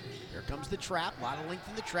court. Here comes the trap. A lot of length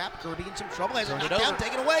in the trap. Kirby in some trouble. Has it knocked down,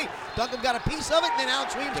 taken away. Duncombe got a piece of it, and then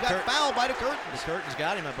Alex Williams got fouled by the Curtains. The Curtains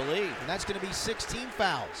got him, I believe. And that's going to be 16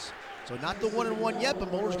 fouls. So not the 1-on-1 yet,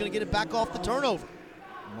 but Moeller's going to get it back off the turnover.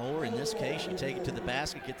 Moeller, in this case, you take it to the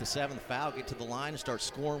basket, get the 7th foul, get to the line, and start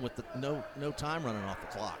scoring with no time running off the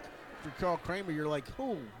clock. For Carl Kramer, you're like,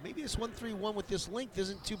 maybe this 1-3-1 with this length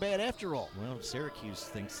isn't too bad after all. Well, Syracuse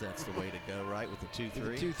thinks that's the way to go, right, with the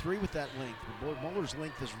 2-3? The 2-3 with that length. But boy, Moeller's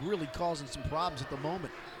length is really causing some problems at the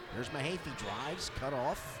moment. There's Mahaffey, drives, cut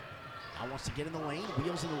off. Now wants to get in the lane,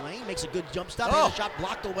 wheels in the lane, makes a good jump stop. Oh. Shot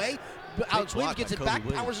blocked away. Alex Williams gets it back,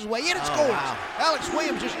 powers his way in, and scores. Wow. Alex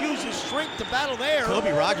Williams just used his strength to battle there.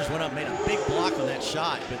 Kobe Rogers went up and made a big block on that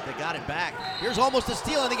shot, but they got it back. Here's almost a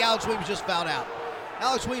steal. I think Alex Williams just fouled out.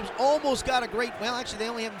 Alex Williams almost got a great, well, actually, they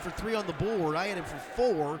only have him for 3 on the board. I had him for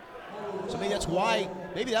 4. So maybe that's why,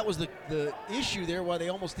 maybe that was the issue there, why they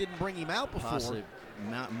almost didn't bring him out before. Possibly.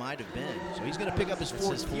 Might have been. So he's going to pick up his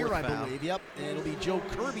fourth here, I believe. Yep, and it'll be Joe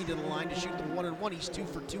Kirby to the line to shoot the 1-and-1. He's 2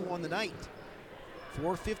 for 2 on the night.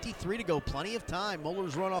 4:53 to go, plenty of time.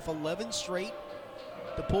 Moeller's run off 11 straight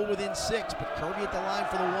to pull within 6, but Kirby at the line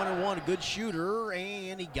for the 1-and-1. A good shooter,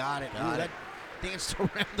 and he got it. That danced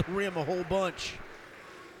around the rim a whole bunch.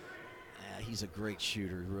 He's a great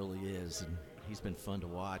shooter, he really is, and he's been fun to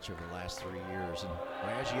watch over the last 3 years. And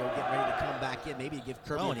Raggio getting ready to come back in, maybe give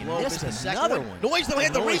Kirby a blow. Missed the second one. Noyes though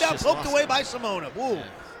had the rebound poked away by Simona. Woo! Yeah.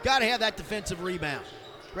 Got to have that defensive rebound.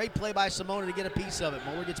 Great play by Simona to get a piece of it.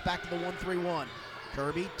 Moeller gets back to the 1-3-1.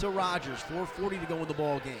 Kirby to Rogers. 4:40 to go in the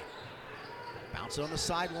ball game. Bounce it on the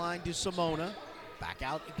sideline to Simona. Back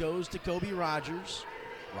out it goes to Kobe Rogers.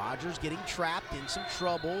 Rogers getting trapped in some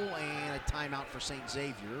trouble, and a timeout for St.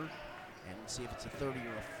 Xavier. And let's see if it's a 30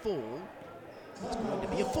 or a full. It's going to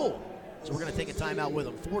be a full. So we're going to take a timeout with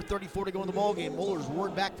them. 4:34 to go in the ball game. Moeller's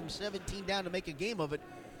roared back from 17 down to make a game of it,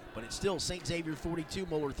 but it's still St. Xavier 42,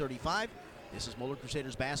 Moeller 35. This is Moeller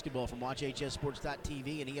Crusaders basketball from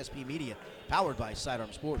WatchHSSports.tv and ESP Media, powered by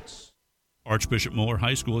Sidearm Sports. Archbishop Moeller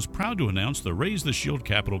High School is proud to announce the Raise the Shield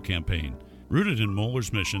Capital campaign. Rooted in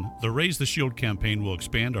Moeller's mission, the Raise the Shield campaign will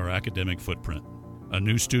expand our academic footprint. A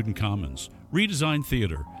new student commons, redesigned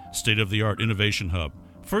theater, state-of-the-art innovation hub,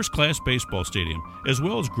 first-class baseball stadium, as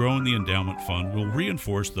well as growing the endowment fund will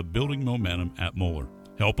reinforce the building momentum at Moeller.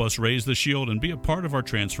 Help us raise the shield and be a part of our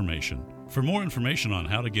transformation. For more information on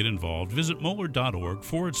how to get involved, visit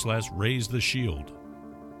moeller.org/raise the shield.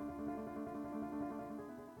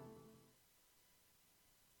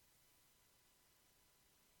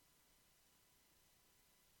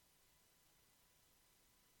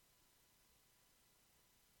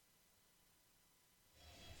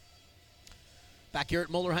 Back here at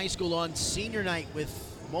Moeller High School on senior night with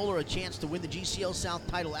Moeller a chance to win the GCL South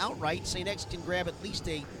title outright. St. X can grab at least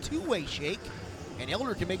a 2-way shake, and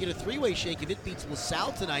Elder can make it a 3-way shake if it beats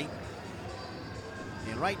LaSalle tonight.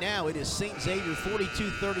 And right now it is St. Xavier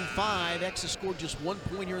 42-35. X has scored just 1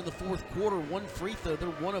 point here in the fourth quarter, 1 free throw. They're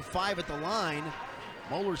 1 of 5 at the line.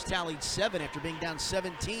 Moeller's tallied 7 after being down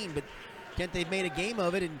 17, but Kent, they've made a game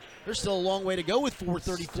of it, and there's still a long way to go with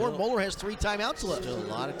 4:34. Moeller has 3 timeouts left. Still a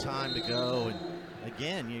lot of time to go, and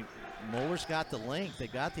again, Moeller's got the length. They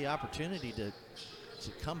got the opportunity to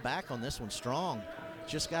come back on this one strong.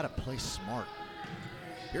 Just got to play smart.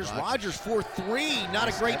 Here's Rogers for 3. Not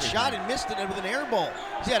a great shot and missed it with an air ball.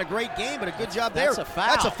 He's had a great game, but a good job there. That's a foul.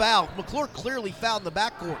 That's a foul. McClure clearly fouled in the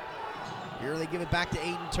backcourt. Here they give it back to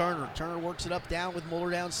Aiden Turner. Turner works it up down with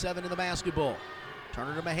Moeller down 7 in the basketball.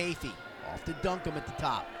 Turner to Mahaffey. Off to Duncombe at the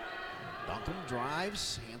top. Duncombe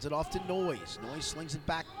drives, hands it off to Noyes. Noyes slings it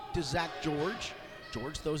back to Zach George.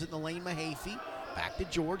 George throws it in the lane, Mahaffey. Back to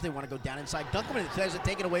George. They want to go down inside Duncombe, and it says it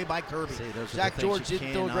taken away by Kirby. Zach George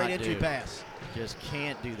didn't throw a great entry pass. Just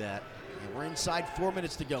can't do that. And we're inside 4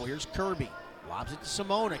 minutes to go. Here's Kirby. Lobs it to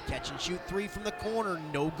Simona. Catch and shoot 3 from the corner.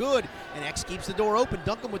 No good. And X keeps the door open.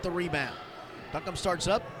 Duncombe with the rebound. Duncombe starts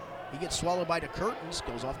up. He gets swallowed by the curtains.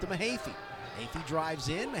 Goes off to Mahaffey. Mahaffey drives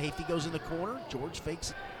in. Mahaffey goes in the corner. George fakes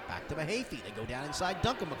it. Back to Mahaffey. They go down inside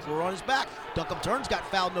Duncombe. McClure on his back. Duncombe turns, got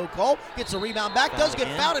fouled, no call. Gets a rebound back. Does get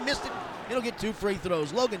fouled and missed it. He'll get 2 free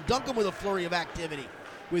throws. Logan Duncombe with a flurry of activity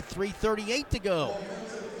with 3:38 to go.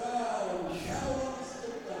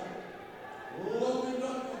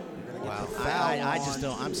 Wow. I just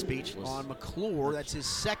don't. I'm speechless. On McClure, that's his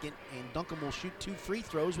second, and Duncombe will shoot 2 free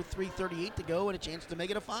throws with 3:38 to go and a chance to make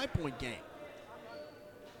it a 5-point game.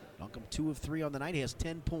 Duncombe 2 of 3 on the night. He has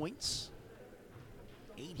 10 points.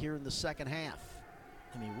 8 here in the second half.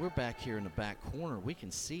 I mean, we're back here in the back corner. We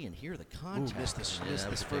can see and hear the contact. Missed this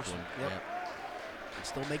first one. Yep. Can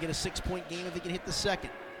still make it a 6-point game if he can hit the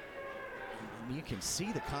second. I mean, you can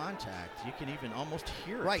see the contact. You can even almost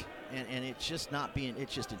hear it. Right. And it's just not being,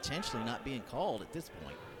 it's just intentionally not being called at this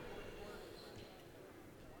point.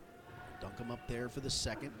 Duncombe up there for the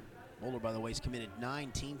second. Moeller, by the way, has committed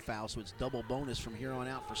 9 team fouls, so it's double bonus from here on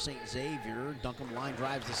out for St. Xavier. Duncombe line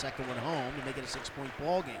drives the second one home to make it a 6-point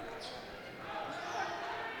ball game.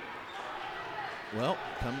 Well,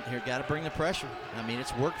 come here, got to bring the pressure. I mean,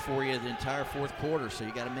 it's worked for you the entire fourth quarter, so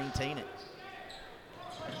you got to maintain it.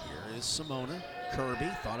 Here is Simona. Kirby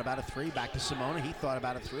thought about a 3, back to Simona. He thought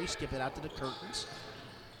about a 3, skip it out to the curtains.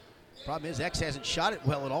 Problem is, X hasn't shot it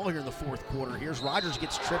well at all here in the fourth quarter. Here's Rogers,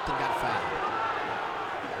 gets tripped and got fouled.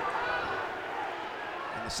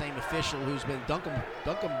 And the same official who's been Duncan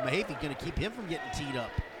Mahaffey going to keep him from getting teed up.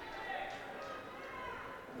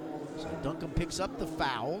 So Duncan picks up the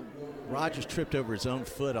foul. Rogers tripped over his own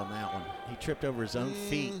foot on that one. He tripped over his own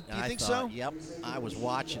feet. Do you think so? so? Yep. I was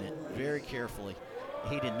watching it very carefully.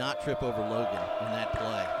 He did not trip over Logan in that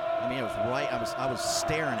play. I mean, it was right. I was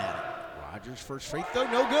staring at it. Rogers first free throw,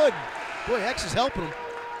 no good. Boy, X is helping him.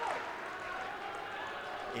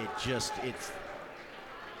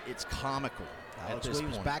 It's comical. Alex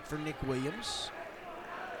Williams back for Nick Williams.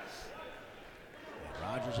 And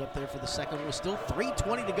Rogers up there for the second one. Still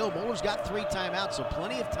 3:20 to go. Moeller's got 3 timeouts, so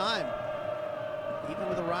plenty of time. Even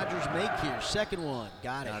with a Rogers make here. Second one,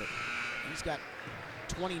 got it. He's got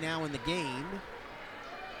 20 now in the game.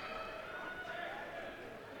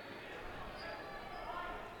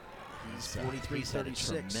 He's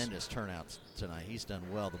 43-36. Tremendous turnouts tonight. He's done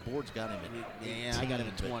well. The board's got him at 18, I got him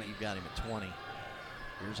at 20. You've got him at 20.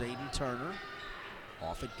 Here's Aiden Turner.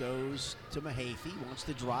 Off it goes to Mahaffey. Wants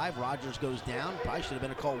to drive. Rogers goes down. Probably should have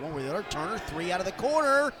been a call one way or the other. Turner, 3 out of the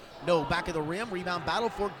corner. No, back of the rim. Rebound battle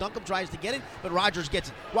for it. Duncan tries to get it, but Rogers gets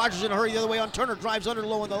it. Rogers in a hurry the other way on Turner. Drives under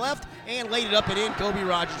low on the left and laid it up and in. Kobe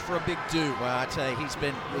Rogers for a big 2. Well, I tell you, he's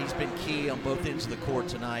been key on both ends of the court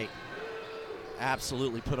tonight.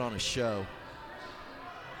 Absolutely put on a show.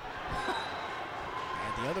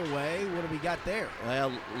 And the other way, what do we got there?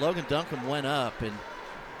 Well, Logan Duncan went up, and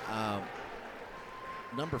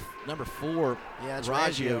number 4,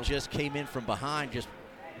 Raggio just came in from behind, just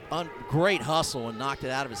great hustle and knocked it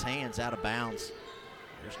out of his hands, out of bounds.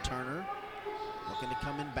 Here's Turner looking to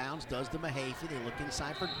come in bounds, does to Mahaffey. They look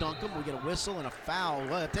inside for Duncan. We get a whistle and a foul.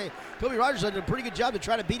 Well, I tell you, Kobe Rogers did a pretty good job to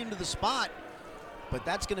try to beat him to the spot. But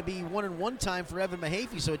that's going to be 1-and-1 time for Evan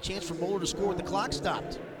Mahaffey, so a chance for Moeller to score with the clock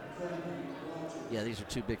stopped. Yeah, these are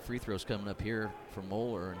 2 big free throws coming up here for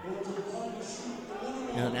Moeller.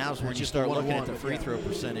 And now's when you start looking at the free throw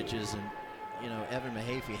percentages, and Evan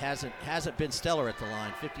Mahaffey hasn't been stellar at the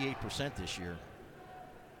line, 58% this year.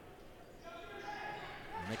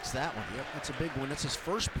 Mix that one. Yep, that's a big one. That's his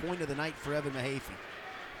first point of the night for Evan Mahaffey.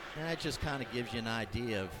 And that just kind of gives you an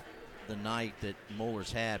idea of the night that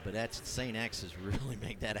Moeller's had, but that's St. X has really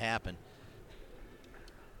made that happen.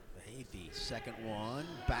 Mahaffey, second one,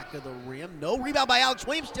 back of the rim. No rebound by Alex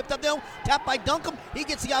Williams, tipped up though, tapped by Duncan. He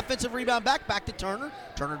gets the offensive rebound back to Turner.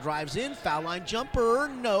 Turner drives in, foul line jumper,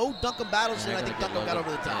 no. Duncan battles it. I think Duncan got over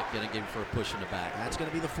the top. Going to give him for a push in the back. That's going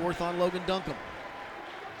to be the 4th on Logan Duncan.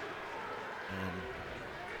 And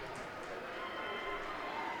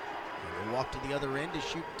we'll walk to the other end to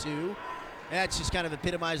shoot 2. That's just kind of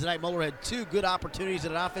epitomized tonight. Moeller had 2 good opportunities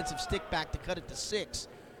at an offensive stick back to cut it to 6.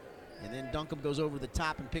 And then Duncan goes over the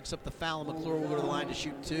top and picks up the foul, and McClure will go to the line to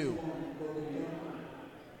shoot 2.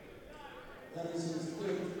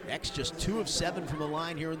 X just 2 of 7 from the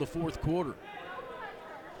line here in the fourth quarter.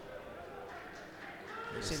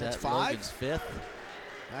 You say that's 5? Logan's 5th.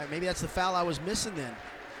 All right, maybe that's the foul I was missing then.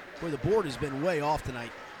 Boy, the board has been way off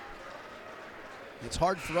tonight. It's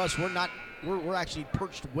hard for us. We're actually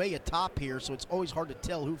perched way atop here, so it's always hard to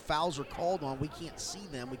tell who fouls are called on. We can't see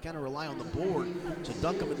them. We kind of rely on the board. So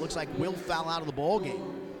Duncan, it looks like, will foul out of the ball game.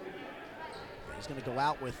 He's going to go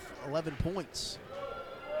out with 11 points.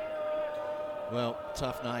 Well,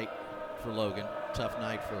 tough night for Logan. Tough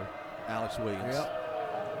night for Alex Williams.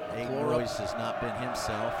 Yep. Aiden Royce has not been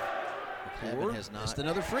himself. Evan has not. Missed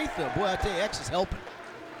another free throw. Boy, I tell you, X is helping.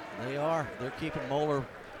 They are. They're keeping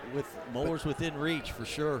Moeller's within reach for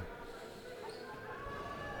sure.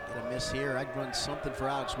 Get a miss here. I'd run something for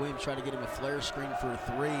Alex Williams, try to get him a flare screen for a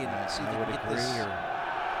 3 and see if he can get this.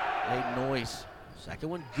 Aiden Noyce. Second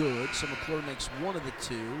one good, so McClure makes 1 of the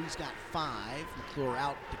 2. He's got 5. McClure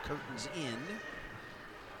out, the curtains in.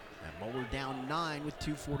 And Moeller down 9 with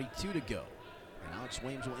 2:42 to go. And Alex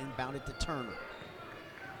Williams will inbound it to Turner.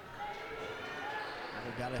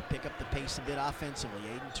 We've got to pick up the pace a bit offensively.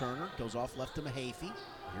 Aiden Turner goes off left to Mahaffey.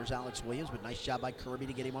 Here's Alex Williams, but nice job by Kirby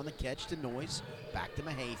to get him on the catch to Noyce. Back to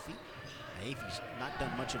Mahaffey. Mahaffey's not done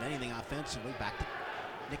much of anything offensively. Back to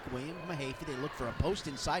Nick Williams, Mahaffey. They look for a post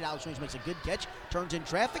inside. Alex Williams makes a good catch, turns in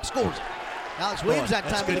traffic, scores it. Alex Williams that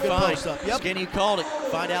time with a good post up. Yep. Skinny called it.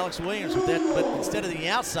 Find Alex Williams with that, but instead of the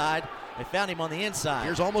outside, they found him on the inside.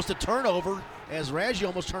 Here's almost a turnover as Raggio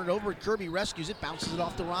almost turned it over. Kirby rescues it, bounces it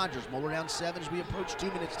off to Rogers. Moeller down 7 as we approach 2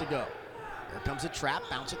 minutes to go. Here comes a trap,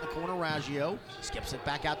 bounce it in the corner, Raggio. Skips it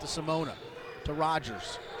back out to Simona, to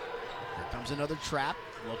Rogers. Here comes another trap,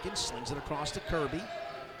 looking, slings it across to Kirby.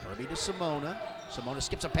 Kirby to Simona. Simona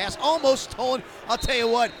skips a pass, almost stolen. I'll tell you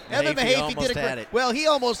what, Evan Mahaffey did a great. Well, he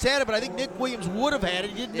almost had it, but I think Nick Williams would have had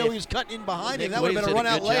it. He didn't know he was cutting in behind him. That would have been a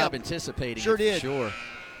run-out layup. Good job anticipating. Sure it, did. Sure.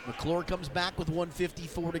 McClure comes back with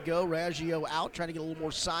 1:54 to go. Raggio out, trying to get a little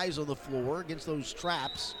more size on the floor against those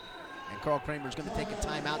traps. And Carl Kramer's going to take a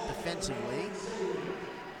timeout defensively.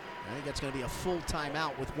 I think that's going to be a full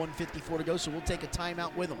timeout with 1:54 to go, so we'll take a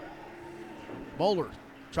timeout with him. Moeller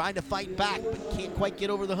trying to fight back, but can't quite get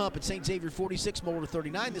over the hump. It's St. Xavier 46, Moeller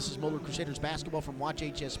 39. This is Moeller Crusaders basketball from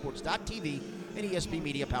WatchHSSports.tv and ESP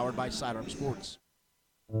Media, powered by Sidearm Sports.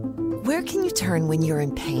 Where can you turn when you're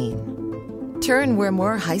in pain? Turn where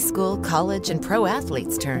more high school, college, and pro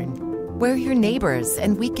athletes turn. Where your neighbors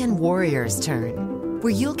and weekend warriors turn.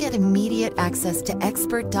 Where you'll get immediate access to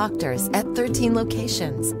expert doctors at 13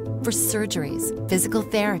 locations for surgeries, physical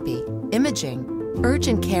therapy, imaging,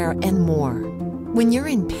 urgent care, and more. When you're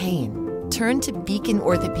in pain, turn to Beacon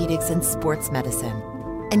Orthopedics and Sports Medicine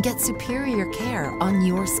and get superior care on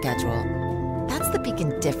your schedule. That's the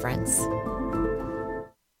Beacon difference.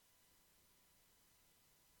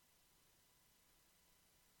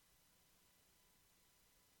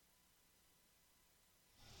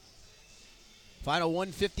 Final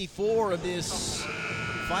 1:54 of this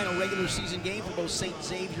final regular season game for both St.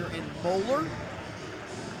 Xavier and Moeller.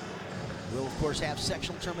 We'll, of course, have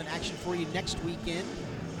sectional tournament action for you next weekend.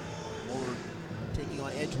 Moeller taking on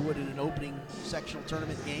Edgewood in an opening sectional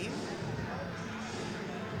tournament game.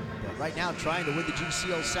 But right now, trying to win the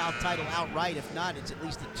GCL South title outright. If not, it's at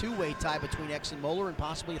least a two-way tie between X and Moeller, and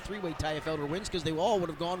possibly a three-way tie if Elder wins, because they all would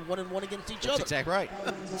have gone 1-1 against each other. That's exactly right.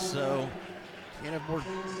 So can't have more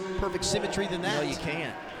perfect symmetry than that. No, you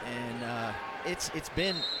can't. And it's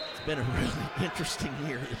been a really interesting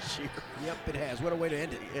year this year. Yep, it has. What a way to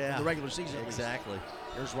end it. Yeah. The regular season. Exactly.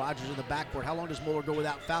 There's Rogers in the backcourt. How long does Moeller go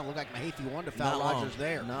without foul? Look like Mahaffey wanted to foul Rogers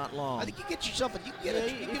there. Not long. I think you get yourself you get a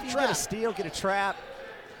trap. Get a steal, get a trap.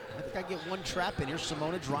 I think I get one trap in here.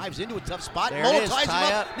 Simona drives into a tough spot. There Moeller it is. ties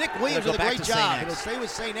him up. Nick Williams with a great job. It'll stay with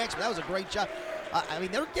St. X, but that was a great job. I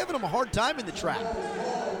mean, they're giving him a hard time in the trap.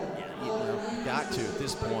 Yeah, you got to at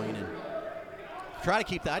this point, and try to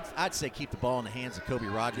keep I'd say keep the ball in the hands of Kobe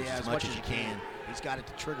Rogers as much as you can. He's got it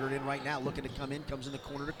to trigger it in right now. Looking to come in, comes in the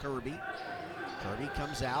corner to Kirby. Kirby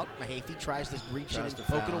comes out. Mahaffey tries to reach in and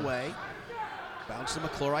poke it away. Bounce to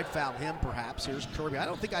McClure. I'd foul him, perhaps. Here's Kirby. I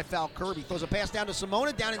don't think I foul Kirby. Throws a pass down to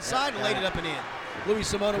Simona, down inside, and laid it up and in. Louis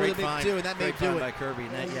Simona with a big two, and that may do it. By Kirby.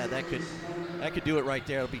 And that could do it right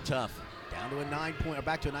there. It'll be tough. Down to a 9-point, or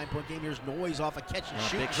back to a 9-point game. Here's Noyes off a catch and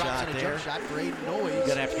shoot. Big drops shot in a there. jump shot for Aiden Noyes. You're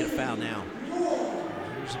going to have to get a foul now.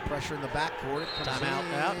 Here's the pressure in the backcourt.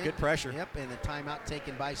 Timeout. Out. Good pressure. Yep, and the timeout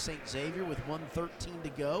taken by St. Xavier with 1:13 to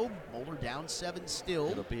go. Moeller down 7 still.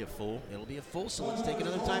 It'll be a full. So let's take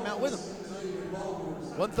another timeout with him.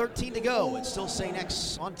 1:13 to go. It's still St.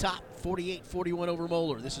 X on top, 48-41 over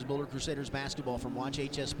Moeller. This is Moeller Crusaders basketball from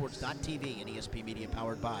WatchHSSports.tv and ESP Media,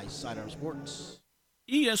 powered by Sidearm Sports.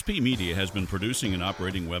 ESP Media has been producing and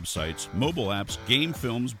operating websites, mobile apps, game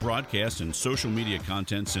films, broadcasts, and social media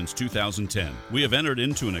content since 2010. We have entered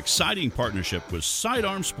into an exciting partnership with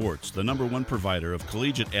Sidearm Sports, the #1 provider of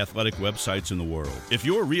collegiate athletic websites in the world. If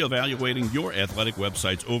you're reevaluating your athletic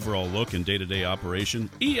website's overall look and day-to-day operation,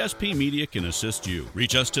 ESP Media can assist you.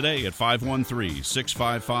 Reach us today at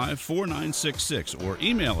 513-655-4966 or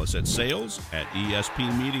email us at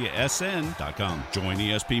sales@espmediasn.com. Join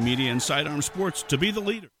ESP Media and Sidearm Sports to be the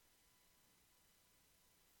leader.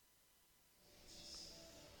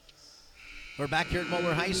 We're back here at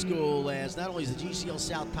Moeller High School as not only is the GCL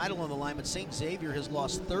South title on the line, but St. Xavier has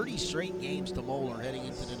lost 30 straight games to Moeller heading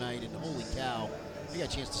into tonight, and holy cow, they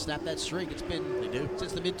got a chance to snap that streak. It's been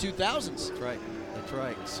since the mid-2000s. That's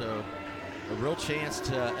right. So a real chance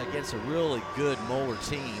to against a really good Moeller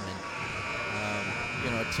team,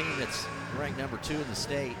 and a team that's ranked #2 in the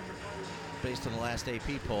state based on the last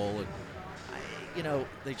AP poll. And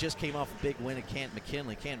they just came off a big win at Canton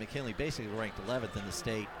McKinley. Canton McKinley basically ranked 11th in the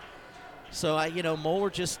state. So Moeller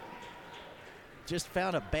just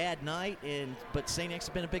found a bad night, but St. X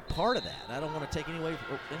has been a big part of that. I don't want to take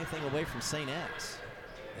anything away from St. X.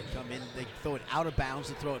 They come in, they throw it out of bounds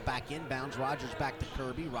to throw it back inbounds. Rogers back to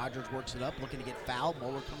Kirby. Rogers works it up, looking to get fouled.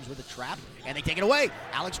 Moeller comes with a trap, and they take it away.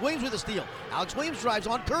 Alex Williams with a steal. Alex Williams drives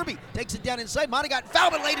on Kirby, takes it down inside. Might have got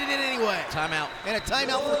fouled, but laid it in anyway. Timeout. And a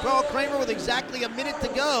timeout for Carl Kramer with exactly a minute to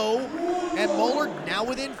go. And Moeller now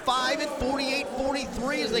within 5 at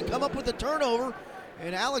 48-43 as they come up with the turnover.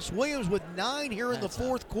 And Alex Williams with 9 here in the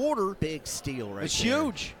fourth quarter. Big steal right there. It's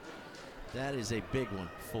huge. That is a big one.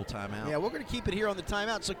 Full timeout. Yeah, we're going to keep it here on the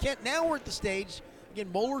timeout. So, Kent, now we're at the stage. Again,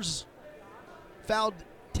 Moeller's fouled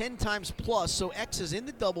 10 times plus, so X is in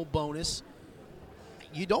the double bonus.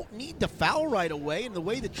 you don't need to foul right away, and the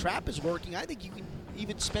way the trap is working, I think you can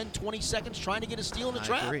even spend 20 seconds trying to get a steal in the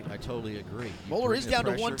trap. I agree. I totally agree. Moeller is down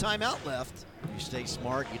to one timeout left. You stay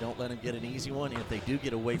smart. You don't let them get an easy one. And if they do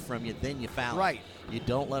get away from you, then you foul. Right. You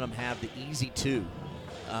don't let them have the easy two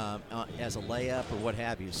as a layup or what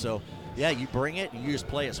have you. So, yeah, you bring it and you just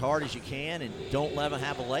play as hard as you can and don't let them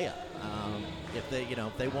have a layup. If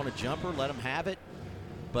they want a jumper, let them have it.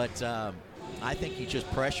 But I think you just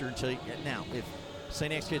pressure until now. If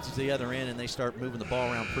St. X gets to the other end and they start moving the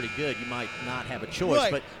ball around pretty good, you might not have a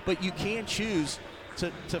choice. Right. But you can choose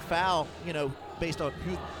to foul, based on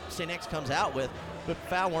who St. X comes out with, but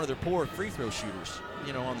foul one of their poor free throw shooters,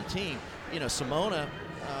 on the team. Simona.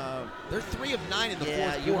 They're 3 of 9 in the fourth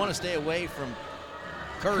quarter. You want to stay away from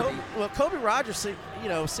Kirby. Kobe Rogers,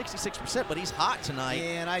 66%, but he's hot tonight.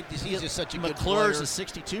 Yeah, and he's just such a good McClure's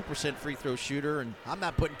player. a 62% free throw shooter, and I'm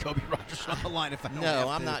not putting Kobe Rogers on the line if I don't no, have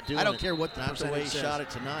I'm to. not doing I don't it. care what the Not the way he percentage shot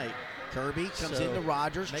says. it tonight. Kirby comes So, into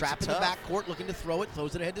Rogers, makes trapped it in the tough. backcourt, looking to throw it,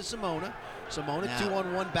 throws it ahead to Simona. Simona Now-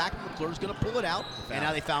 2-on-1 back. McClure's going to pull it out, and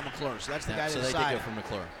now they found McClure. So that's the guy So that they did decided. go for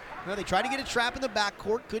McClure. No, they tried to get a trap in the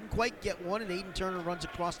backcourt, couldn't quite get one, and Aiden Turner runs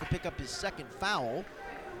across to pick up his second foul.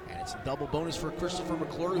 And it's a double bonus for Christopher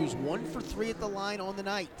McClure, who's 1 for 3 at the line on the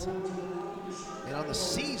night. And on the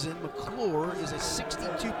season, McClure is a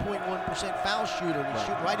 62.1% foul shooter, and he's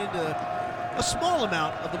shooting right into a small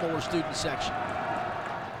amount of the Moeller student section.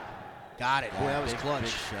 Got it. Boy, that was clutch.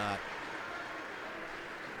 Big shot.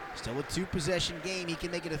 Still a 2-possession game. He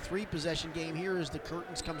can make it a 3-possession game here as the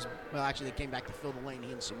curtains comes. Well, actually, they came back to fill the lane,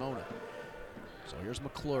 he and Simona. So here's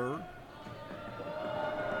McClure.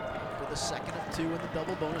 For the second of 2 in the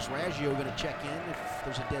double bonus. Raggio going to check in if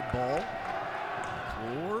there's a dead ball.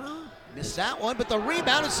 McClure missed that one, but the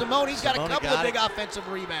rebound is Simone. He's got a Simone couple got of big it. offensive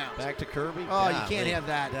rebounds. Back to Kirby. Oh, you Golly. can't have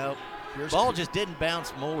that. Nope. Here's Ball just didn't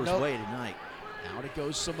bounce Moeller's Nope. way tonight. Out it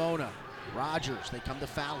goes Simona. Rogers, they come to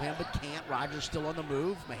foul him, but can't. Rogers still on the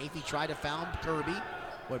move. Mahaffey tried to foul Kirby.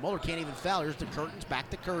 Boy, Moeller can't even foul. Here's the curtains, back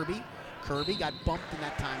to Kirby. Kirby got bumped in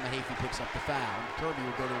that time. Mahaffey picks up the foul. Kirby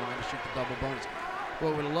will go to the line to shoot the double bonus.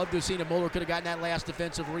 Boy, would have loved to have seen if Moeller could have gotten that last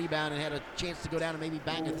defensive rebound and had a chance to go down and maybe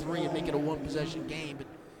bang a 3 and make it a 1-possession game, but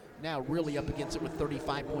now really up against it with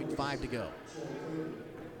 35.5 to go.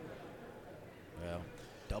 Well,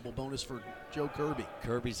 double bonus for Joe Kirby.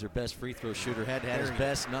 Kirby's their best free throw shooter. Had his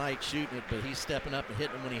best night shooting it, but he's stepping up and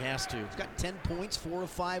hitting them when he has to. He's got 10 points, 4 of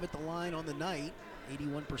 5 at the line on the night.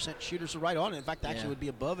 81% shooter, so right on it. In fact, actually would be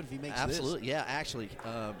above it if he makes this. Absolutely, yeah, actually.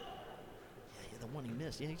 The one he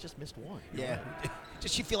missed, he just missed one. Yeah.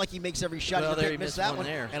 Just you feel like he makes every shot. Well, He there he missed missed that one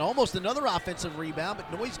there. And almost another offensive rebound,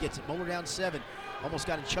 but Noyes gets it. Moeller down 7. Almost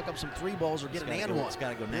got to chuck up some 3 balls or get an and one. It's got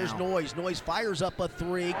to go now. There's Noyes. Noyes fires up a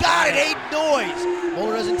 3. Got it, 8 Noyes.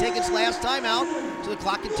 Moeller doesn't take its last timeout, so the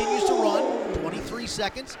clock continues to run. 23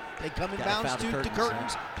 seconds. They come inbounds to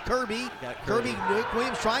Curtains. Kirby. Nick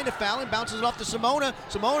Williams trying to foul him, bounces it off to Simona.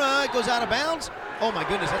 Simona goes out of bounds. Oh my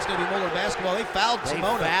goodness, that's going to be Moeller basketball. They fouled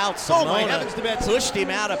Simona. Simona. Oh my heavens to Betsy. Pushed him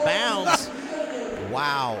out of bounds.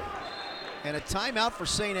 Wow. And a timeout for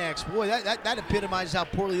St. X. Boy, that epitomizes how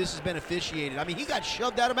poorly this has been officiated. I mean, he got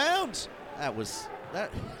shoved out of bounds. That was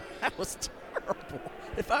terrible.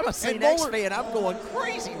 If I'm a St. X fan, I'm going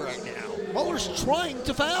crazy right now. Moeller's trying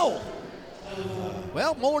to foul.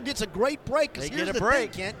 Well, Moeller gets a great break. They Here's get a the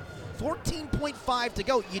break. thing, Kent. 14.5 to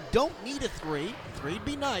go. You don't need a 3. 3'd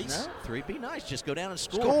be nice. No, 3'd be nice. Just go down and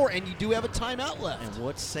Score, and you do have a timeout left. And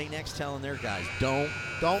what's St. X telling their guys? Don't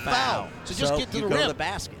foul. So just get to the rim. Go to the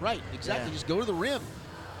basket. Right, exactly. Yeah. Just go to the rim.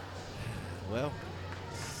 Well,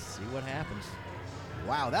 see what happens.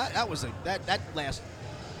 Wow, that was that last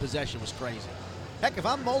possession was crazy. Heck, if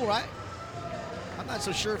I'm Moeller, I'm not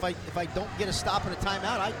so sure if I don't get a stop and a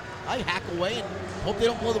timeout, I hack away and hope they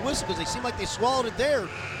don't blow the whistle because they seem like they swallowed it there.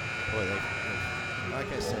 Boy, they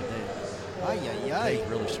like I said, they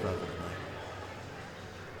really struggled tonight.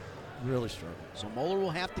 Really struggled. So Moeller will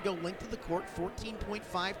have to go length of the court,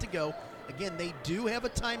 14.5 to go. Again, they do have a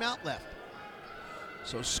timeout left.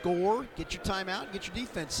 So score, get your timeout, get your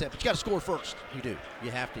defense set, but you got to score first. You do. You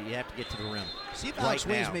have to get to the rim. See if Alex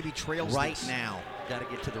Williams maybe trails right this. now. Got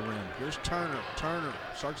to get to the rim. Here's Turner. Turner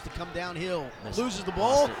starts to come downhill, Missed loses it. the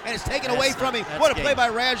ball, Lost it. and it's taken That's away from him. that's What a game. play by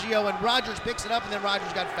Raggio, and Rogers picks it up, and then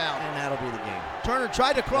Rogers got fouled. And that'll be the game. Turner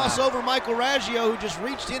tried to cross Wow. over Michael Raggio, who just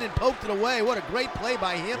reached in and poked it away. What a great play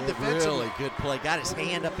by him defensively. Really good play. Got his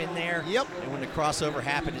hand up in there. Yep. And when the crossover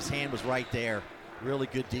happened, his hand was right there. Really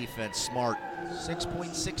good defense. Smart.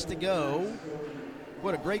 6.6 to go.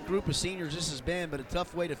 What a great group of seniors this has been, but a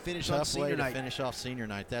tough way to finish on senior night. Finish off senior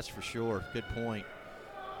night, that's for sure. Good point.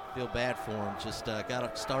 Feel bad for him. Just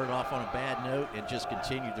got started off on a bad note and just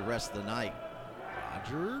continued the rest of the night.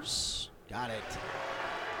 Rogers got it.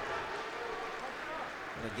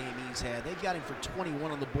 What a game he's had. They've got him for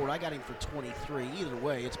 21 on the board. I got him for 23. Either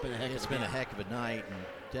way, it's been a heck of a game. It's been a heck of a night, and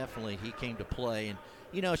definitely he came to play. And,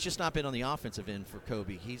 you know, it's just not been on the offensive end for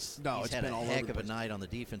Kobe. He's had a heck of a night on the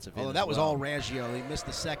defensive end. Although that was all Raggio. He missed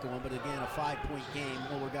the second one, but again, a 5-point game.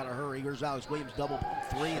 Moeller got to hurry. Here's Alex Williams, double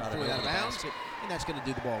three, and threw it out of bounds. And that's going to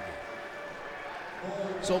do the ball game.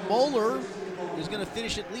 So Moeller is going to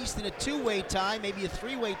finish at least in a two-way tie, maybe a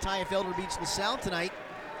three-way tie if Elder beats LaSalle tonight.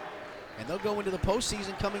 And they'll go into the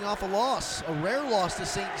postseason coming off a loss, a rare loss to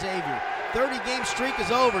St. Xavier. 30-game streak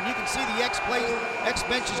is over, and you can see the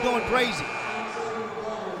X-bench is going crazy.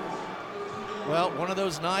 Well, one of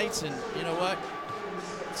those nights, and you know what?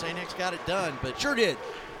 St. X got it done, but sure did.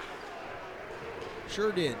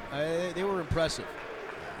 Sure did. They were impressive.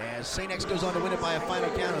 As St. X goes on to win it by a final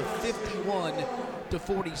count of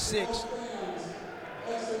 51-46.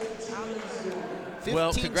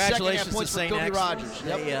 Well, congratulations to St. X. Rogers.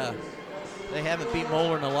 Yep. They haven't beat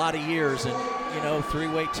Moeller in a lot of years, and you know,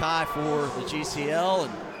 three-way tie for the GCL,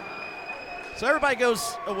 and so everybody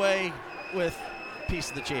goes away with a piece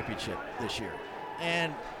of the championship this year.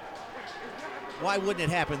 And why wouldn't it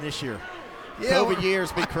happen this year? Yeah, COVID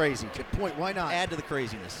years be crazy. Good point. Why not? Add to the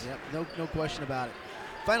craziness. Yep. No question about it.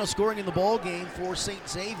 Final scoring in the ball game for St.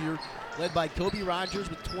 Xavier, led by Kobe Rogers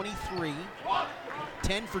with 23,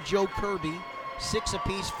 10 for Joe Kirby, 6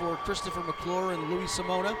 apiece for Christopher McClure and Louis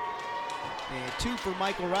Simona, and 2 for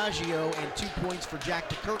Michael Raggio, and 2 points for Jack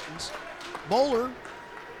DeCurtains. Moeller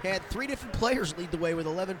had 3 different players lead the way with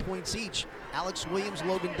 11 points each. Alex Williams,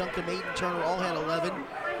 Logan Duncan, Aiden Turner all had 11,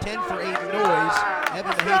 10 for Aiden Noyes.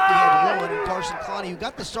 Evan Mahaffey had 1, and Carson Clowney, who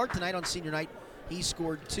got the start tonight on senior night, he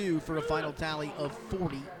scored 2 for a final tally of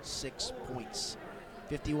 46 points.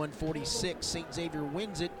 51-46, St. Xavier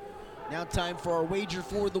wins it. Now time for our wager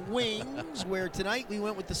for the Wings, where tonight we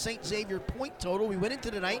went with the St. Xavier point total. We went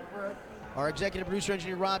into tonight. Our executive producer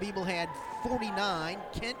engineer Rob Ebel had 49.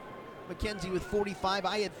 Kent McKenzie with 45.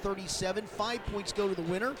 I had 37. 5 points go to the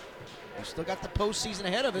winner. We still got the postseason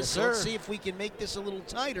ahead of us, so let's see if we can make this a little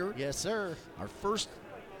tighter. Yes, sir. Our first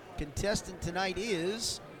contestant tonight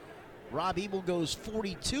is Rob Ebel goes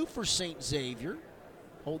 42 for St. Xavier.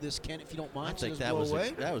 Hold this, Kent, if you don't mind. I think that was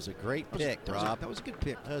a great pick, Rob. That was a good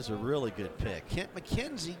pick. That was a really good pick. Kent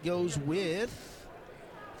McKenzie goes with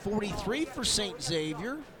 43 for St.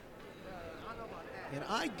 Xavier. And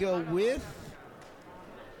I go with,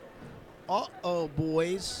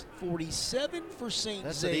 boys, 47 for St. Xavier.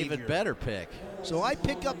 That's an even better pick. So I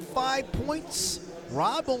pick up 5 points.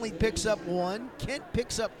 Rob only picks up 1. Kent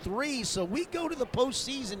picks up 3. So we go to the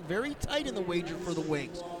postseason very tight in the wager for the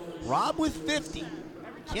Wings. Rob with 50.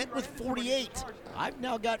 Kent with 48. I've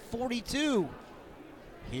now got 42.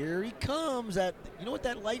 Here he comes. You know what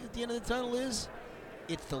that light at the end of the tunnel is?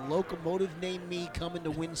 It's the locomotive named me coming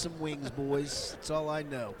to win some wings, boys. That's all I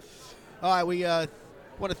know. All right, we want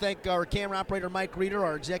to thank our camera operator, Mike Reeder,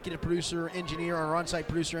 our executive producer, engineer, our on-site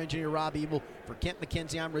producer, engineer, Rob Ebel. For Kent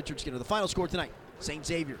McKenzie, I'm Richard Skinner. The final score tonight, St.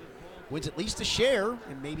 Xavier wins at least a share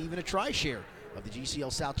and maybe even a tri-share of the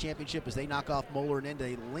GCL South Championship as they knock off Moeller and end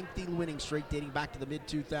a lengthy winning streak dating back to the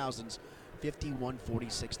mid-2000s.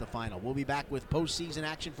 51-46 the final. We'll be back with postseason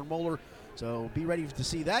action for Moeller, so be ready to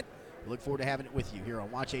see that. We look forward to having it with you here on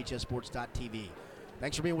WatchHSSports.tv.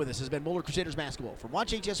 Thanks for being with us. This has been Moeller Crusaders Basketball from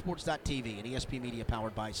WatchHSSports.tv and ESP Media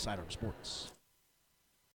powered by Sidearm Sports.